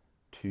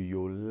to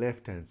your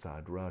left hand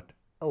side. Right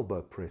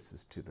elbow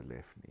presses to the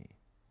left knee.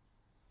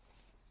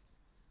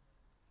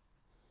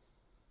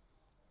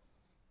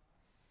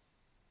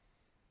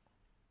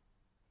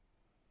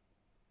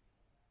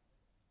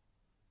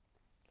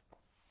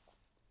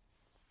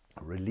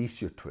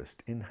 Release your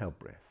twist. Inhale,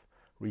 breath.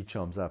 Reach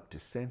arms up to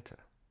center.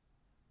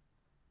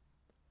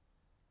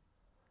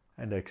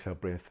 And exhale,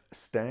 breath,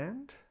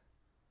 stand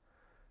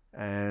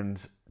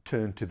and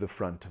turn to the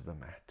front of the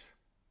mat.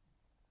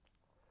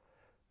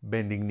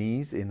 Bending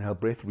knees, inhale,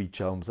 breath, reach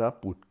arms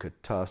up,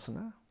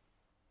 Utkatasana.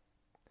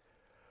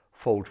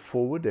 Fold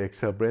forward,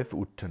 exhale, breath,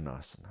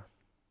 Uttanasana.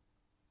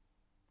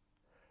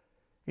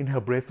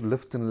 Inhale, breath,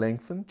 lift and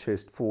lengthen,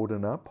 chest forward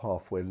and up,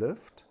 halfway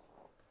lift.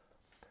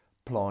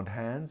 Plant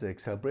hands,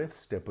 exhale, breath,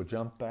 step or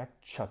jump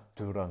back,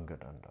 Chaturanga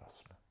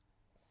Dandasana.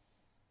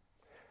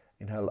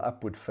 Inhale,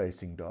 upward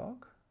facing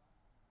dog.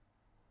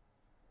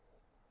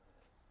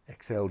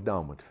 Exhale,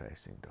 downward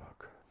facing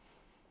dog.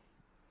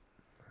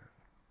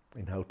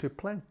 Inhale to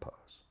plank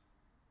pose.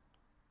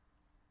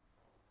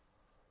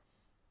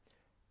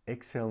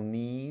 Exhale,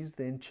 knees,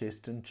 then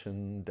chest and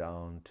chin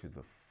down to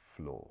the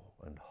floor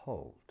and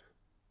hold.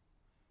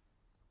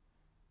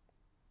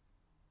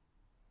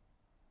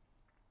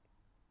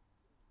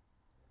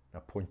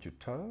 Now point your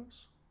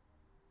toes.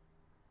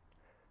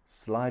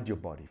 Slide your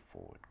body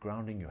forward,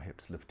 grounding your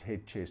hips. Lift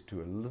head, chest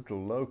to a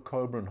little low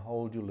cobra and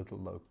hold your little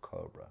low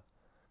cobra.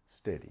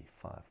 Steady,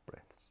 5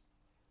 breaths.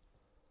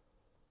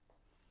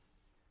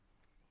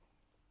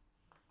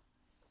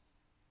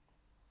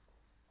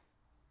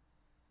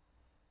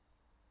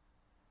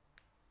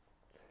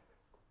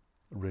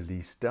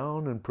 Release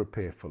down and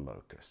prepare for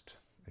locust.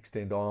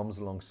 Extend arms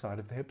alongside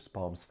of the hips,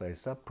 palms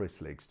face up,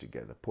 press legs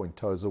together. Point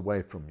toes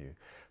away from you.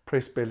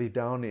 Press belly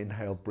down,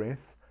 inhale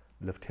breath,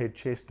 lift head,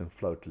 chest and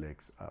float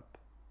legs up.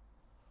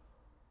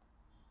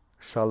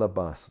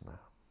 Shalabhasana.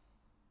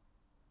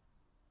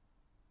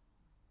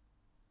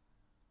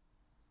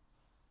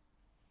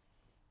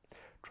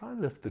 Try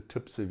and lift the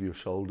tips of your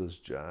shoulders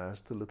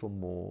just a little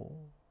more.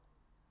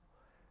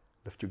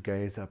 Lift your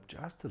gaze up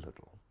just a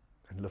little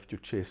and lift your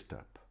chest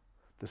up.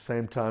 At the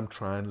same time,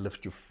 try and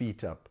lift your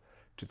feet up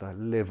to the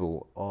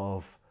level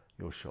of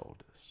your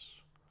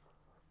shoulders.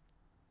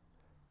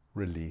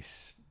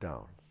 Release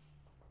down.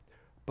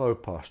 Bow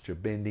posture,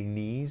 bending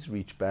knees,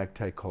 reach back,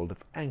 take hold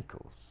of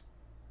ankles.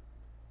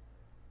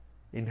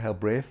 Inhale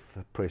breath,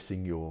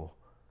 pressing your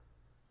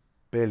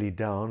belly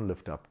down,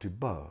 lift up to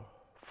bow,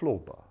 floor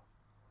bow.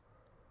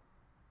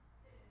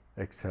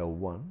 Exhale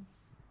 1.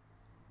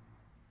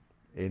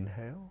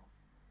 Inhale.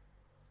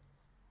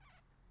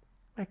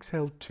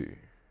 Exhale 2.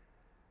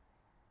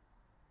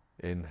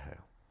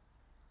 Inhale.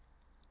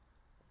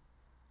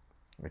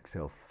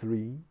 Exhale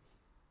 3.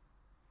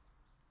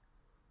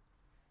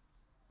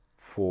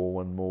 4,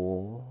 one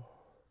more.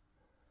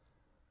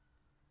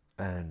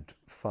 And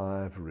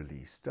 5,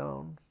 release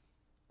down.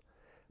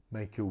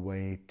 Make your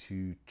way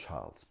to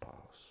child's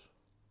pose.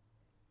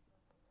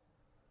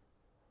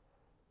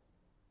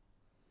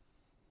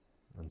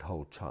 And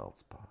hold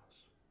child's pose.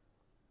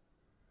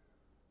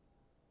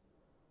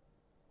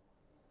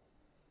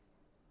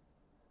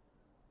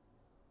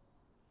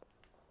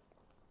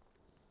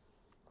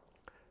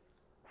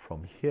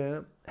 From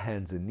here,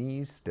 hands and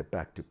knees, step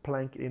back to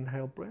plank,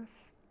 inhale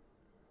breath.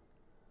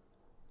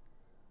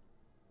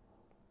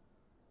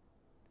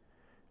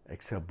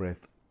 Exhale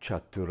breath,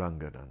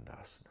 Chaturanga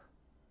Dandasana.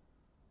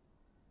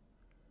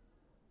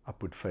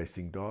 Upward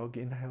facing dog,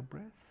 inhale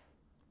breath.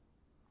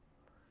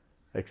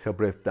 Exhale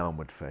breath,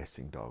 downward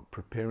facing dog.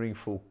 Preparing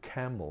for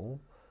camel,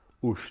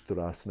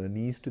 Ushtrasana,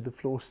 knees to the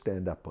floor,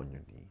 stand up on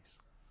your knees.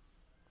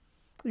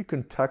 You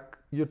can tuck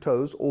your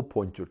toes or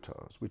point your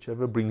toes,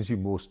 whichever brings you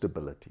more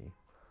stability.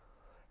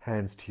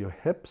 Hands to your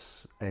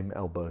hips, aim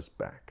elbows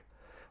back.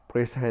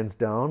 Press hands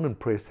down and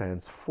press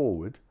hands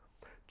forward,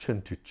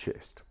 chin to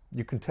chest.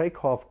 You can take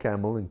half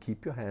camel and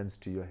keep your hands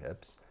to your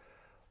hips,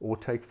 or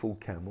take full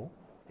camel.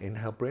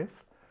 Inhale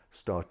breath,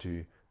 start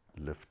to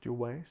lift your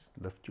waist,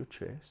 lift your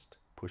chest,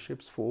 push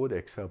hips forward,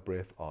 exhale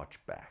breath, arch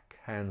back.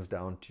 Hands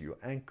down to your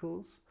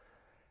ankles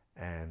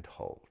and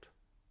hold.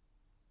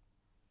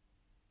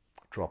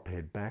 Drop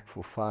head back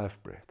for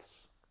 5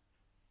 breaths.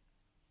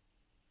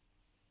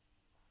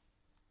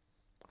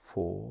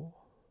 4,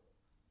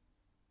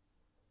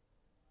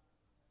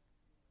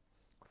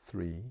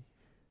 3,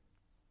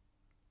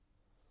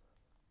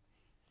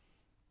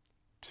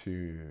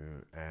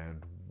 2,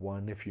 and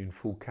 1. If you're in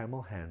full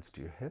camel, hands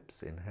to your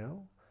hips.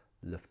 Inhale,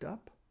 lift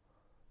up.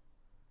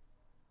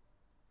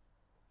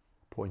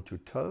 Point your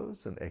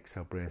toes and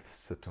exhale breath,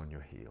 sit on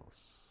your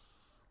heels.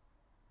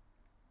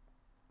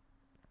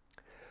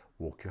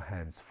 Walk your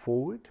hands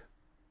forward.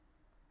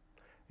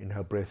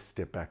 Inhale breath,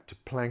 step back to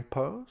plank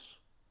pose.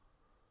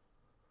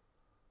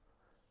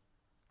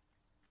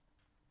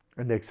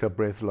 And exhale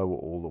breath, lower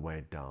all the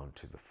way down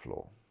to the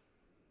floor.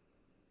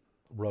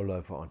 Roll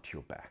over onto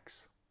your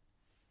backs.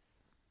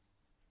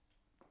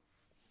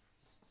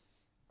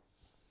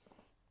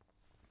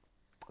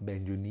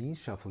 Bend your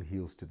knees, shuffle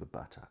heels to the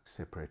buttocks,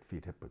 separate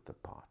feet hip width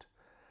apart.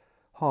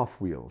 Half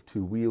wheel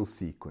to wheel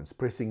sequence,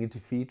 pressing into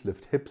feet,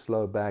 lift hips,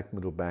 lower back,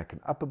 middle back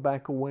and upper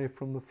back away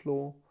from the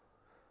floor.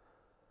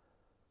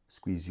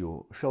 Squeeze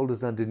your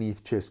shoulders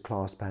underneath, chest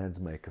clasp, hands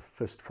make a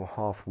fist for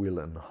half wheel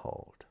and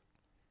hold.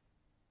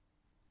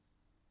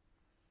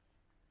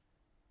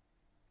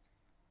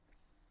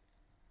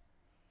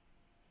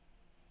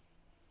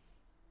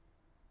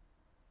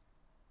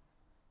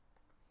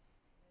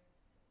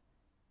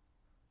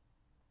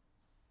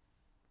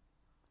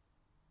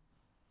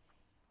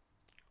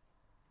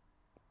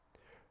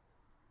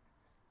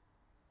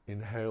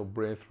 Inhale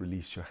breath,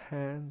 release your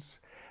hands.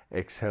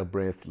 Exhale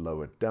breath,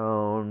 lower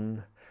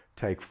down.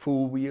 Take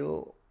full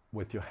wheel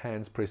with your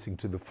hands pressing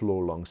to the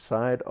floor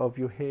alongside of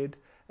your head,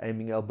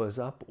 aiming elbows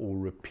up, or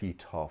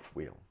repeat half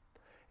wheel.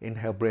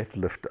 Inhale breath,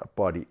 lift up,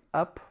 body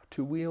up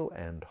to wheel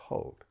and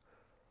hold.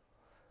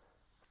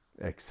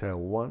 Exhale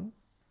 1.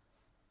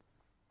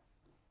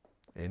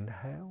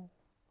 Inhale.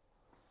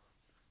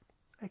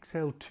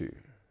 Exhale 2.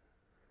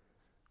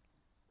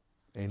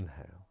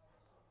 Inhale.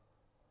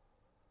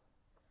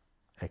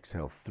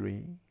 Exhale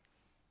 3,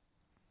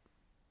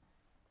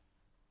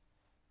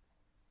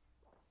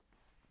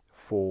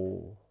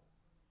 4,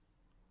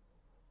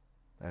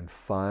 and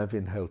 5.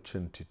 Inhale,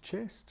 chin to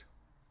chest.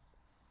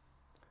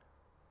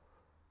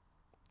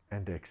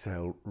 And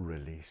exhale,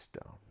 release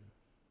down.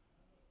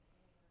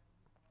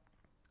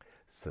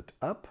 Sit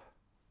up.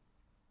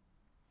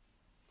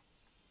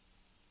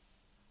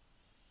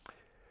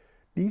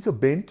 Knees are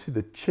bent to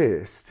the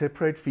chest.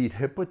 Separate feet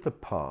hip width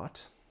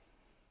apart.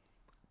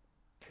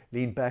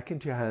 Lean back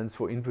into your hands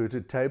for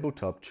inverted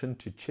tabletop, chin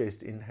to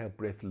chest. Inhale,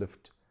 breath,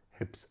 lift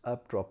hips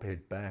up, drop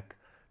head back,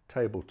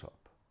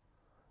 tabletop,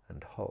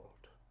 and hold.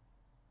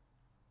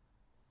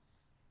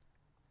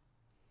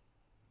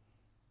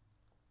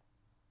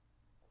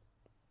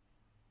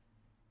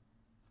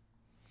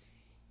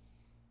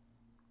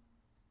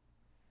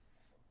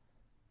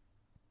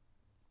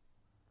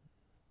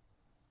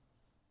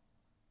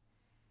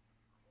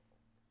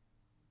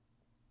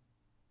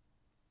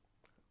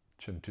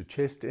 Chin to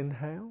chest,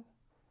 inhale.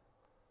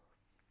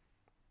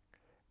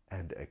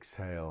 And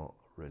exhale,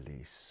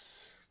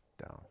 release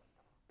down.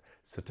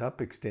 Sit up,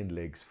 extend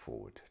legs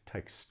forward.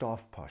 Take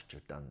staff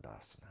posture,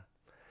 Dandasana.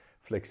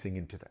 Flexing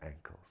into the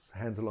ankles.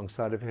 Hands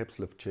alongside of hips,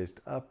 lift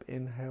chest up.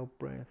 Inhale,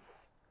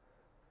 breath.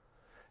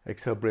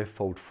 Exhale, breath,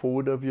 fold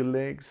forward of your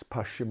legs.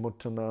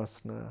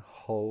 Paschimottanasana,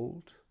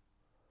 hold.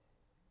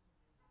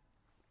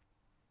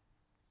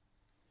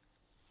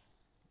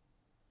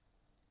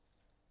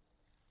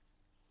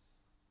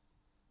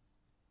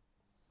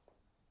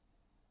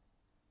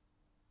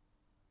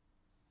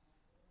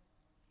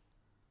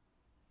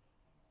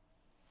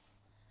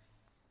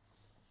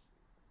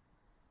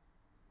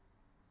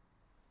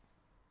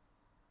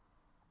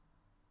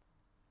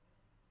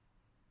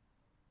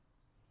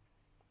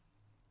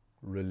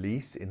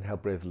 Release, inhale,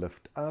 breath,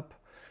 lift up.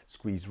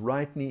 Squeeze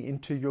right knee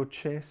into your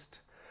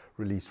chest.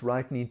 Release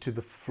right knee to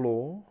the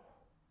floor.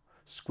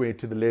 Square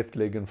to the left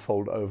leg and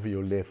fold over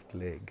your left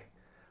leg.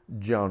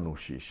 Janu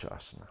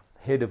Shirshasana.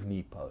 Head of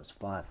knee pose,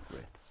 5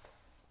 breaths.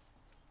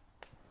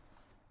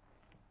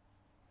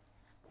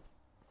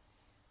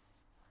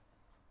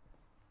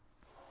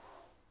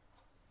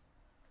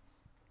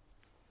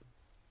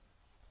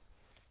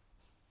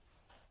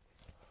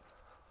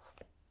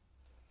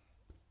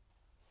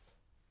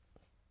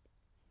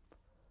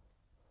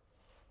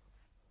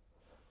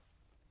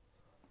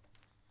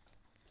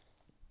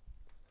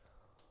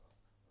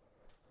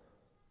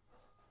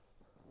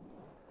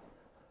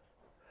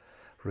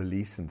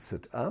 Release and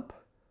sit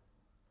up.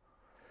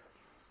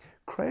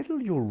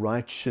 Cradle your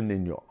right shin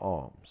in your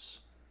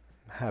arms,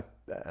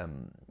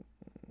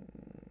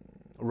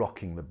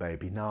 rocking the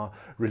baby. Now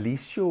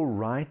release your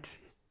right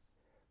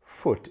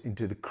foot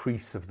into the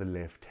crease of the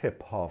left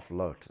hip, half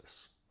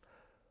lotus.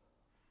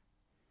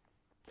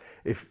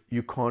 If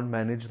you can't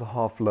manage the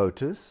half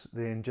lotus,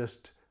 then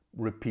just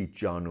repeat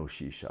Janu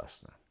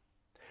Shirshasana.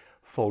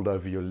 Fold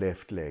over your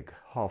left leg,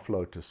 half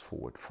lotus,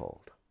 forward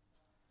fold.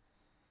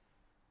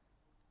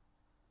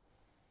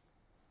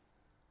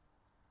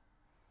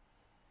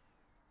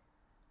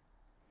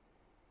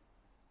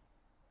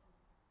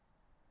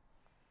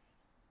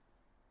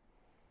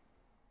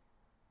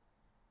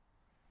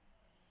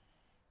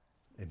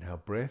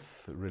 Inhale,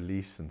 breath,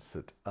 release and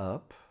sit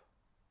up.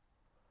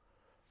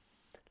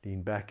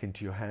 Lean back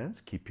into your hands,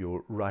 keep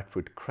your right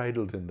foot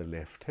cradled in the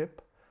left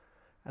hip,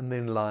 and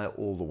then lie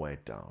all the way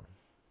down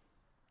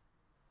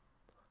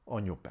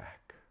on your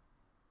back.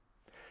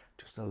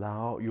 Just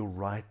allow your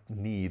right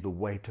knee, the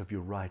weight of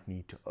your right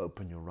knee, to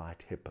open your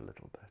right hip a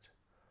little bit.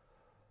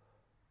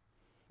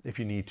 If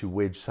you need to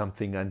wedge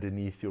something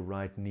underneath your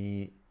right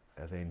knee,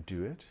 then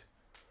do it.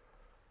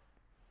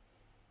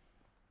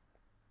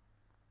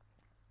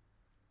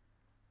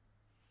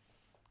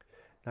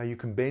 Now you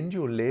can bend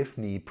your left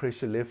knee,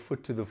 press your left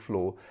foot to the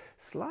floor,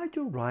 slide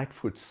your right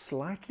foot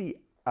slightly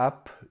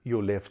up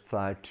your left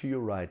thigh to your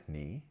right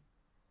knee,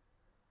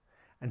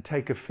 and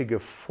take a figure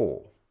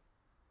 4.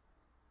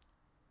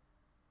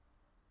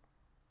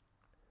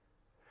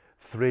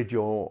 Thread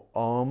your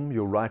arm,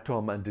 your right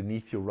arm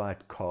underneath your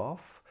right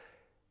calf.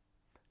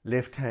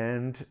 Left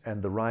hand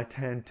and the right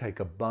hand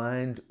take a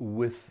bind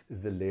with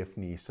the left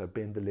knee. So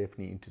bend the left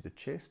knee into the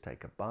chest,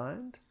 take a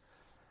bind,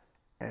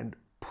 and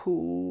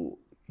pull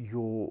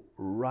your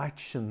right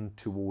shin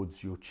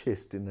towards your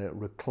chest in a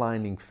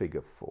reclining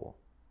figure 4.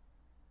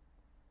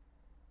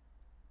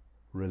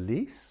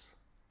 Release.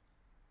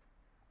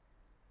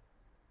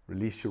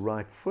 Release your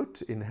right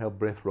foot. Inhale,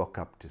 breath, rock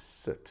up to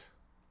sit.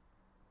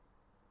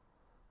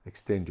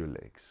 Extend your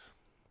legs.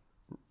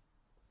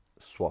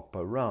 Swap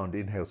around.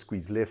 Inhale,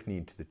 squeeze left knee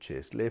into the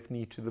chest. Left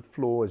knee to the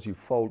floor as you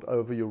fold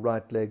over your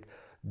right leg.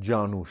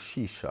 Janu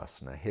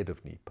Shirshasana, head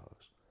of knee pose.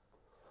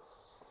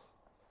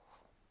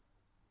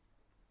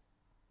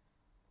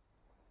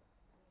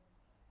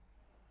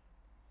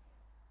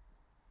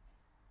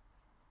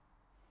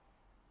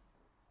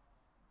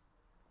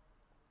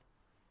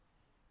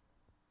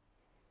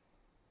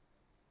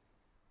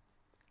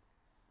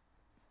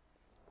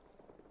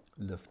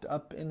 Lift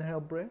up, inhale,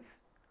 breath.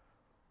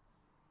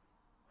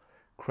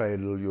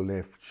 Cradle your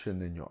left shin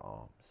in your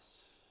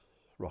arms,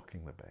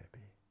 rocking the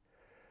baby.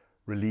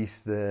 Release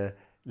the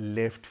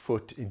left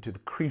foot into the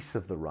crease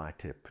of the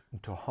right hip,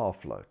 into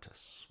half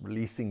lotus.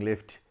 Releasing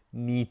left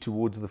knee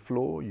towards the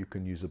floor. You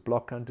can use a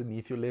block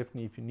underneath your left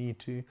knee if you need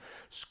to.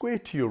 Square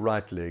to your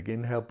right leg.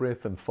 Inhale,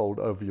 breath, and fold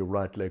over your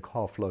right leg,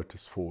 half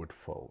lotus, forward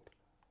fold.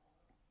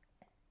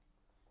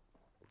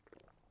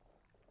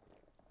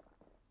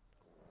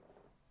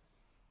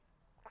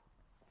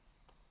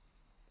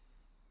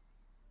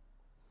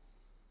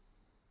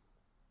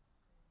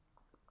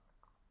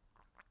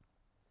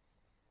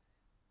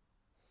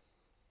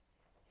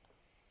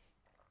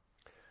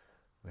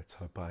 Let's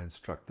hope I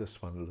instruct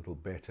this one a little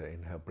better.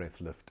 Inhale,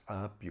 breath, lift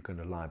up. You're going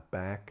to lie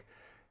back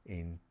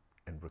in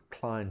and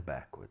recline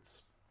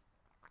backwards.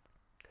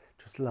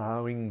 Just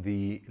allowing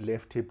the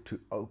left hip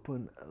to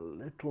open a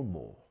little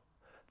more.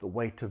 The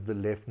weight of the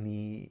left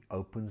knee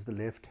opens the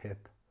left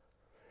hip.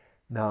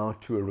 Now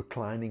to a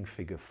reclining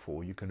figure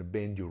 4, you're going to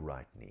bend your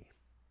right knee.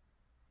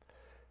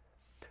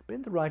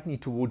 Bend the right knee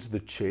towards the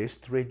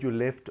chest, thread your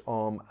left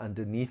arm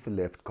underneath the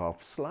left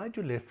calf, slide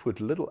your left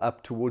foot a little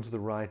up towards the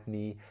right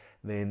knee,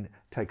 then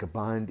take a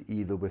bind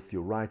either with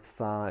your right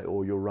thigh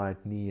or your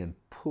right knee and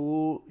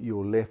pull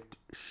your left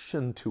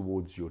shin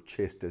towards your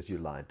chest as you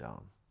lie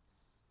down.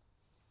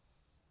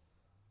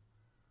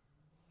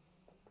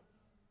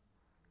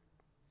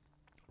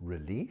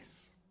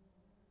 Release.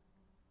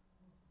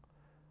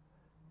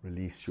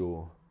 Release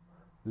your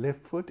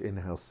left foot,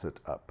 inhale,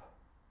 sit up.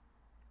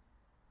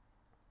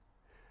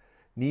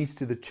 Knees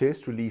to the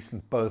chest,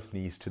 releasing both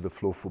knees to the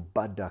floor for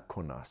Baddha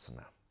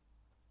Konasana.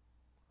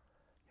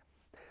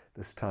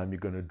 This time you're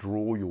going to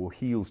draw your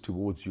heels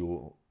towards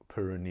your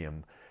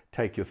perineum.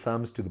 Take your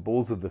thumbs to the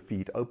balls of the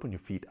feet. Open your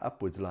feet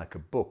upwards like a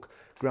book.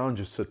 Ground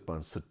your sit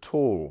bones. Sit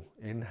tall.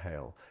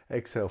 Inhale.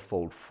 Exhale,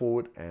 fold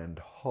forward and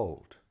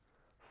hold.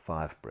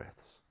 5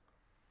 breaths.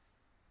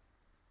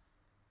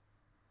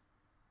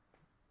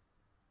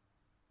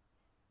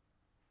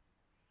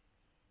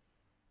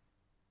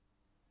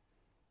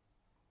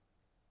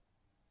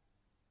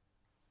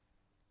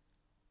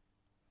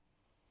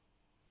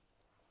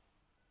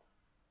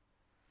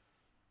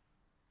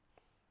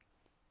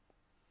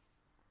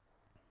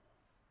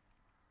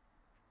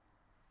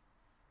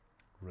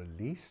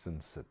 Release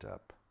and sit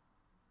up.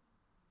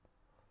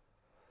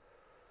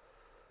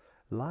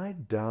 Lie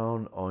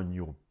down on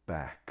your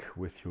back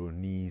with your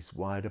knees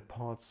wide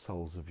apart,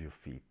 soles of your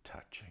feet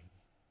touching.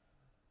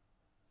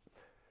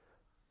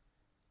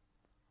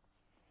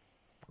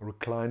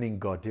 Reclining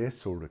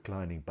goddess or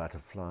reclining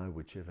butterfly,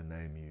 whichever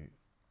name you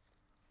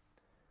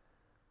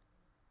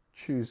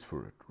choose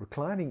for it.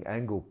 Reclining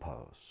angle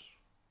pose.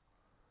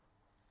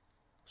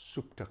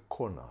 Supta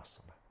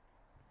Konasana.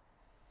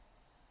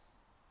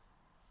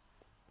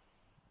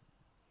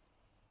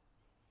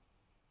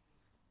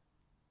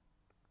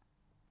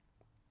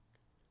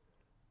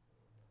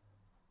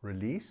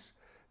 Release,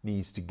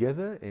 knees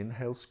together,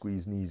 inhale,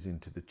 squeeze knees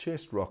into the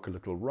chest, rock a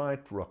little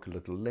right, rock a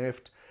little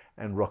left,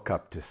 and rock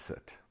up to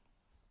sit.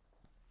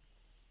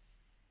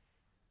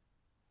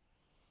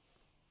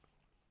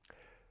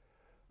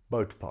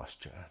 Boat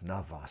posture,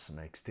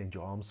 Navasana. Extend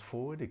your arms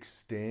forward,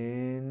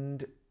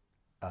 extend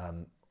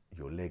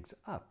your legs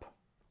up,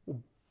 or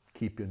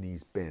keep your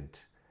knees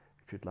bent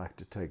if you'd like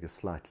to take a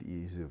slightly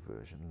easier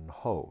version, and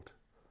hold.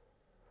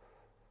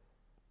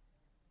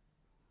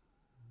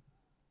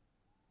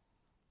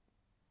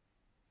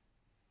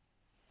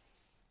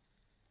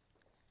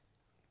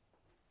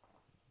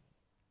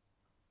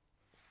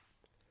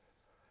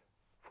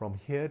 From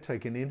here,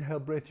 take an inhale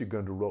breath. You're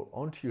going to roll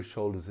onto your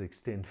shoulders,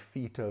 extend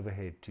feet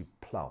overhead to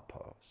plow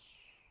pose.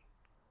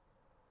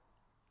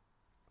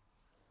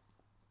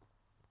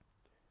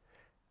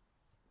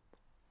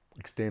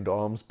 Extend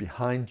arms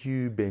behind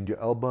you, bend your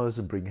elbows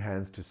and bring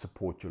hands to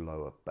support your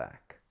lower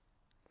back.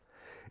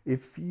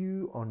 If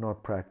you are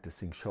not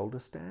practicing shoulder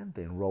stand,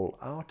 then roll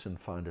out and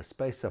find a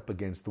space up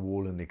against the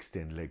wall and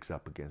extend legs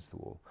up against the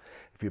wall.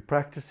 If you're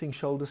practicing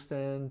shoulder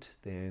stand,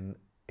 then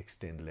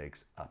extend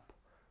legs up.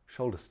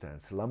 Shoulder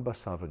stand, Salamba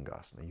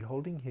Savangasana. You're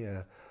holding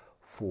here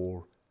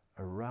for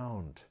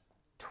around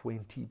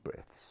 20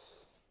 breaths,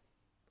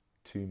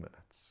 2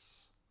 minutes.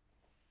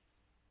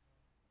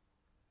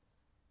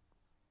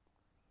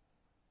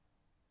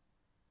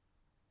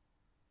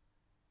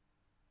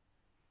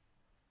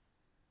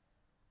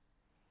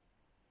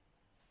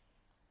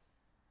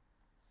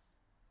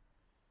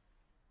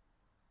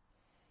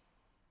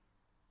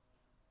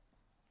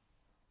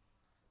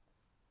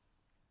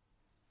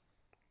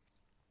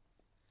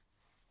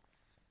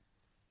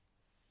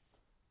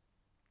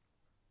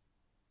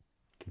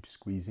 Keep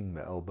squeezing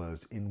the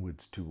elbows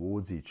inwards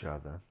towards each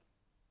other.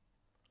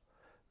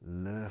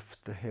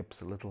 Lift the hips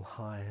a little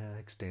higher,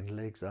 extend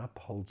legs up,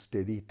 hold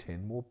steady,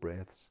 10 more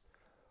breaths.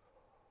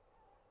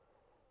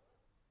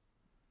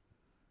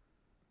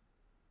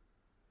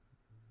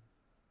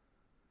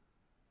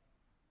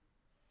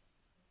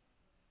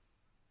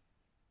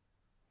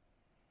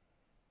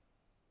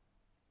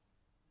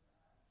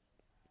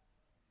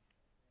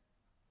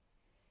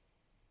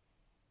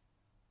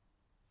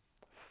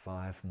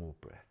 Five more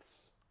breaths.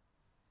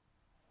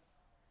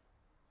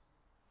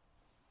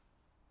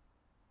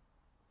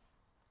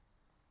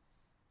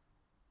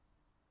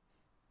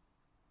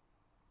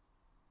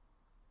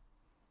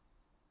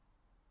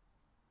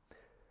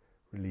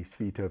 Release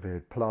feet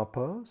overhead, plow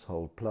pose,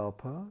 hold plow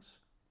pose.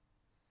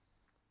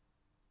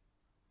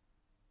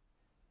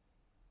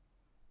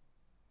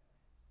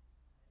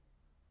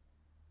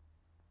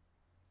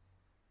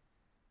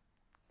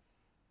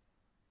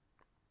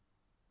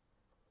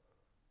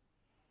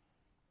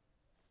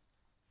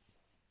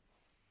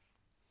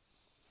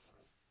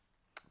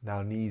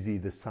 Now knees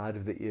either side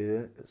of the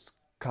ear,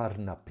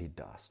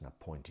 Karnapidasana,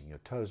 pointing your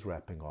toes,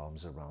 wrapping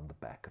arms around the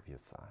back of your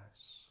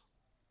thighs.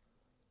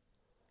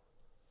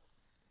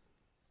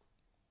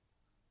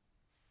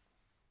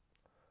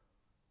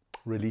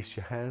 Release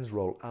your hands,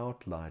 roll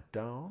out, lie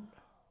down.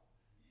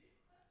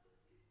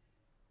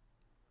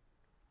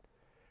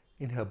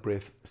 Inhale,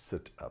 breath,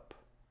 sit up.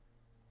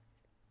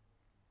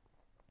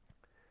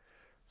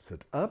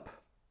 Sit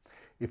up.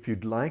 If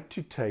you'd like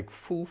to take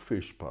full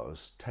fish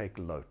pose, take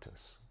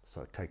lotus.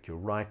 So take your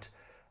right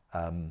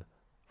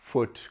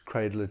foot,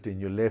 cradle it in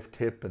your left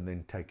hip, and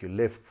then take your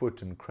left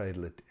foot and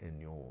cradle it in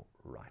your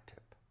right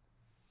hip.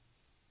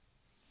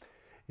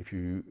 If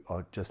you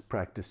are just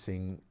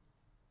practicing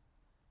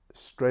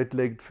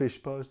straight-legged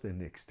fish pose,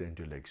 then extend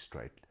your legs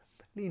straight.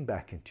 Lean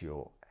back into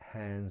your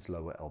hands,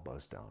 lower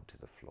elbows down to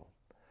the floor.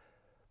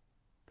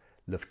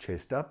 Lift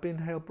chest up,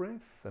 inhale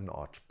breath, and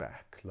arch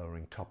back,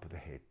 lowering top of the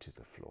head to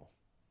the floor.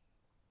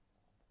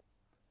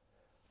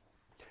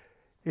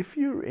 If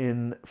you're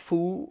in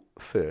full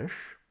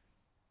fish,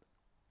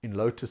 in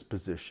lotus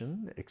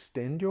position,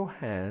 extend your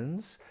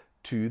hands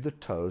to the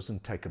toes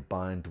and take a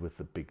bind with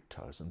the big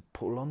toes and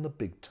pull on the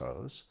big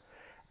toes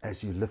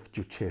as you lift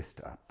your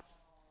chest up.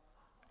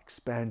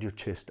 Expand your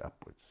chest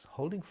upwards,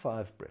 holding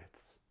 5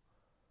 breaths.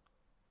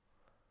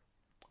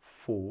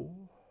 4,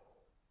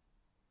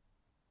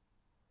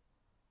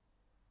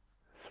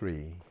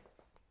 3,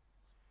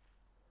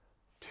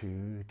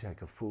 2,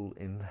 take a full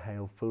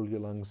inhale, fill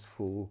your lungs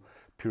full,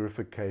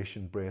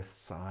 purification breath,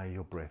 sigh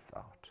your breath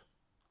out.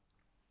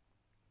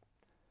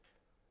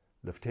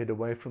 Lift head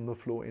away from the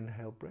floor,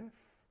 inhale breath,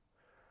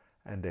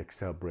 and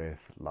exhale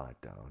breath, lie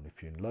down.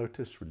 If you're in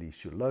lotus,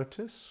 release your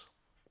lotus,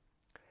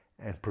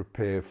 and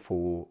prepare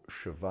for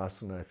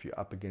Shavasana. If you're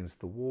up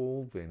against the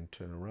wall, then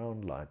turn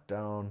around, lie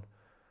down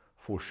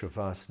for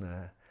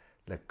Shavasana.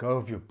 Let go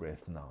of your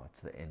breath now,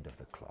 it's the end of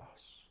the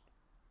class.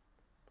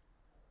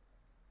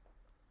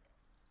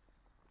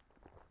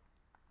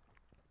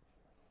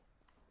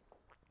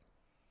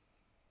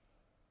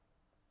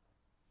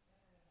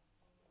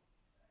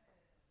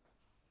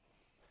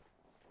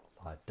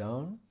 Lie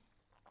down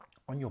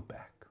on your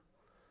back.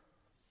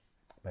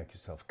 Make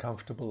yourself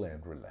comfortable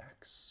and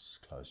relax.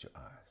 Close your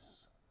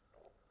eyes.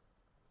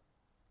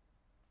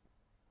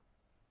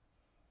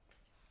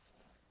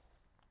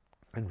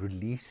 And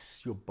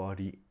release your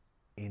body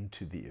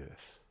into the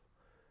earth.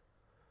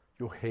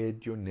 Your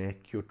head, your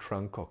neck, your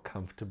trunk are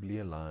comfortably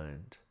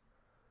aligned.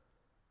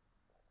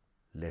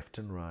 Left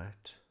and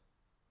right,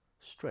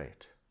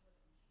 straight.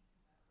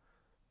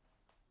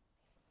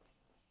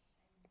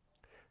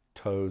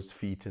 Toes,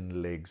 feet,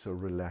 and legs are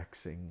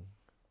relaxing,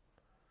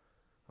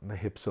 and the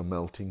hips are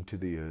melting to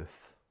the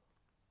earth.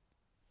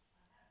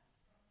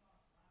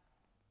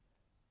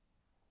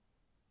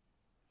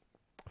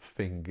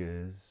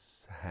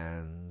 Fingers,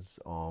 hands,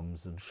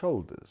 arms, and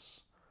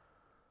shoulders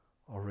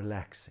are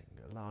relaxing,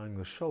 allowing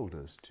the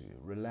shoulders to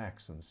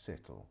relax and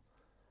settle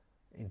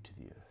into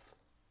the earth.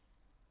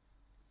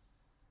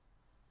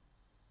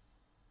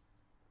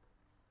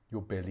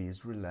 Your belly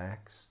is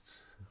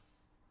relaxed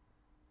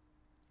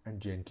and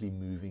gently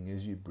moving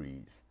as you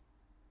breathe.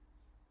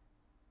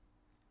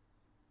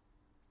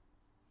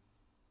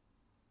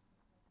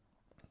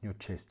 Your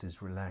chest is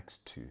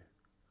relaxed too.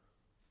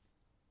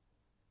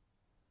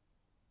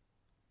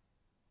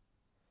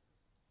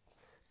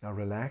 Now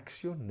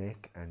relax your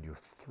neck and your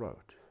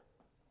throat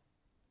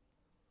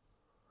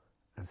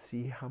and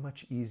see how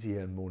much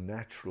easier and more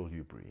natural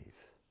you breathe.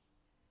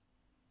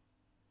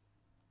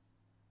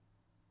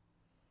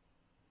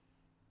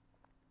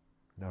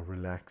 Now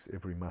relax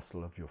every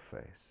muscle of your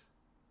face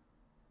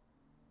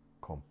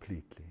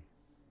completely.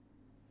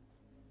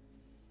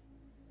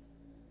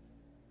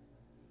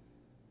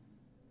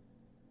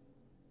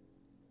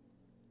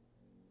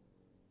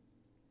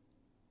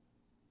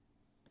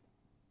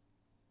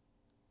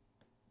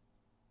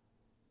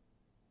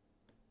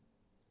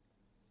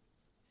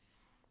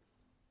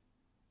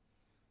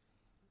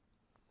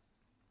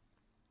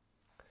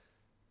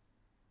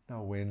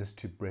 Now awareness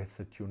to breath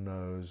at your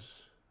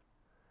nose.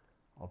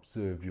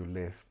 Observe your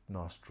left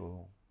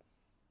nostril.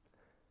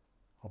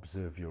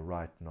 Observe your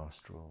right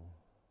nostril.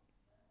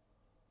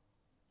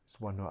 Is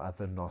one or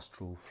other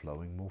nostril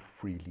flowing more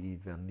freely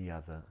than the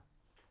other?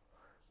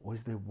 Or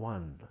is there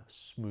one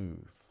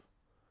smooth,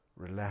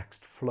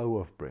 relaxed flow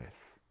of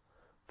breath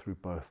through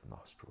both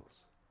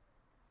nostrils?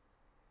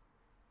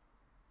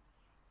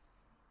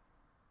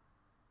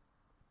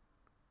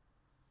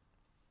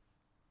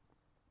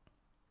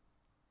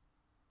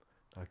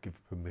 Now give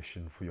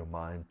permission for your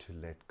mind to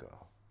let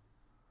go.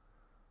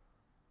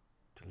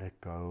 To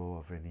let go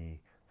of any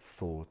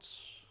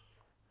thoughts,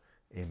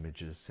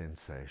 images,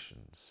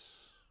 sensations.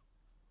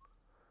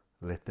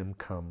 Let them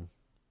come,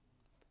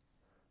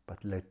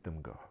 but let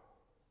them go.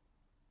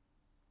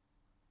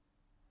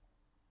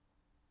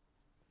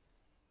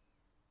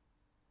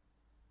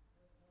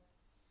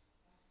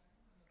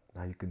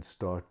 Now you can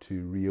start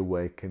to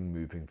reawaken,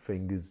 moving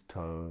fingers,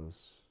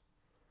 toes,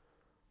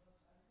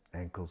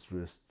 ankles,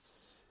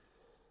 wrists.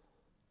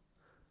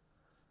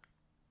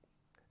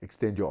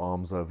 Extend your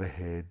arms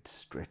overhead,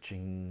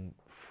 stretching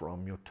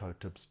from your toe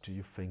tips to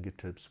your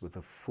fingertips with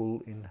a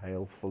full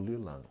inhale, fill your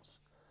lungs.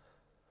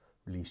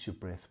 Release your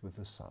breath with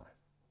a sigh.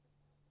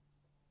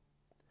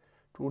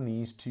 Draw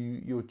knees to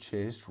your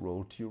chest,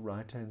 roll to your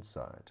right hand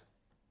side.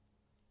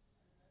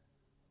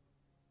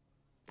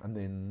 And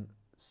then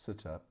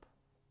sit up.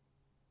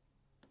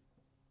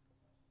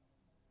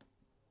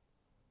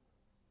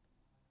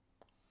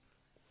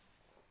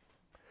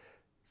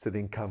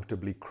 Sitting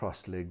comfortably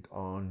cross-legged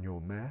on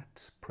your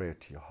mat, prayer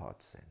to your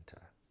heart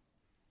center.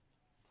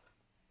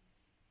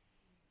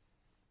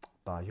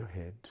 Bow your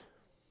head.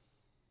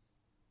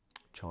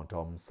 Chant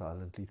Om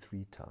silently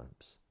 3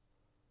 times.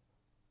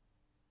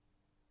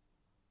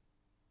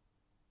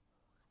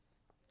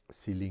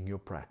 Sealing your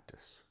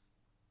practice.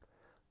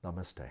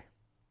 Namaste.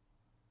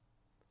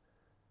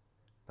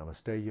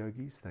 Namaste,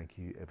 yogis. Thank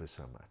you ever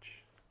so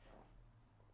much.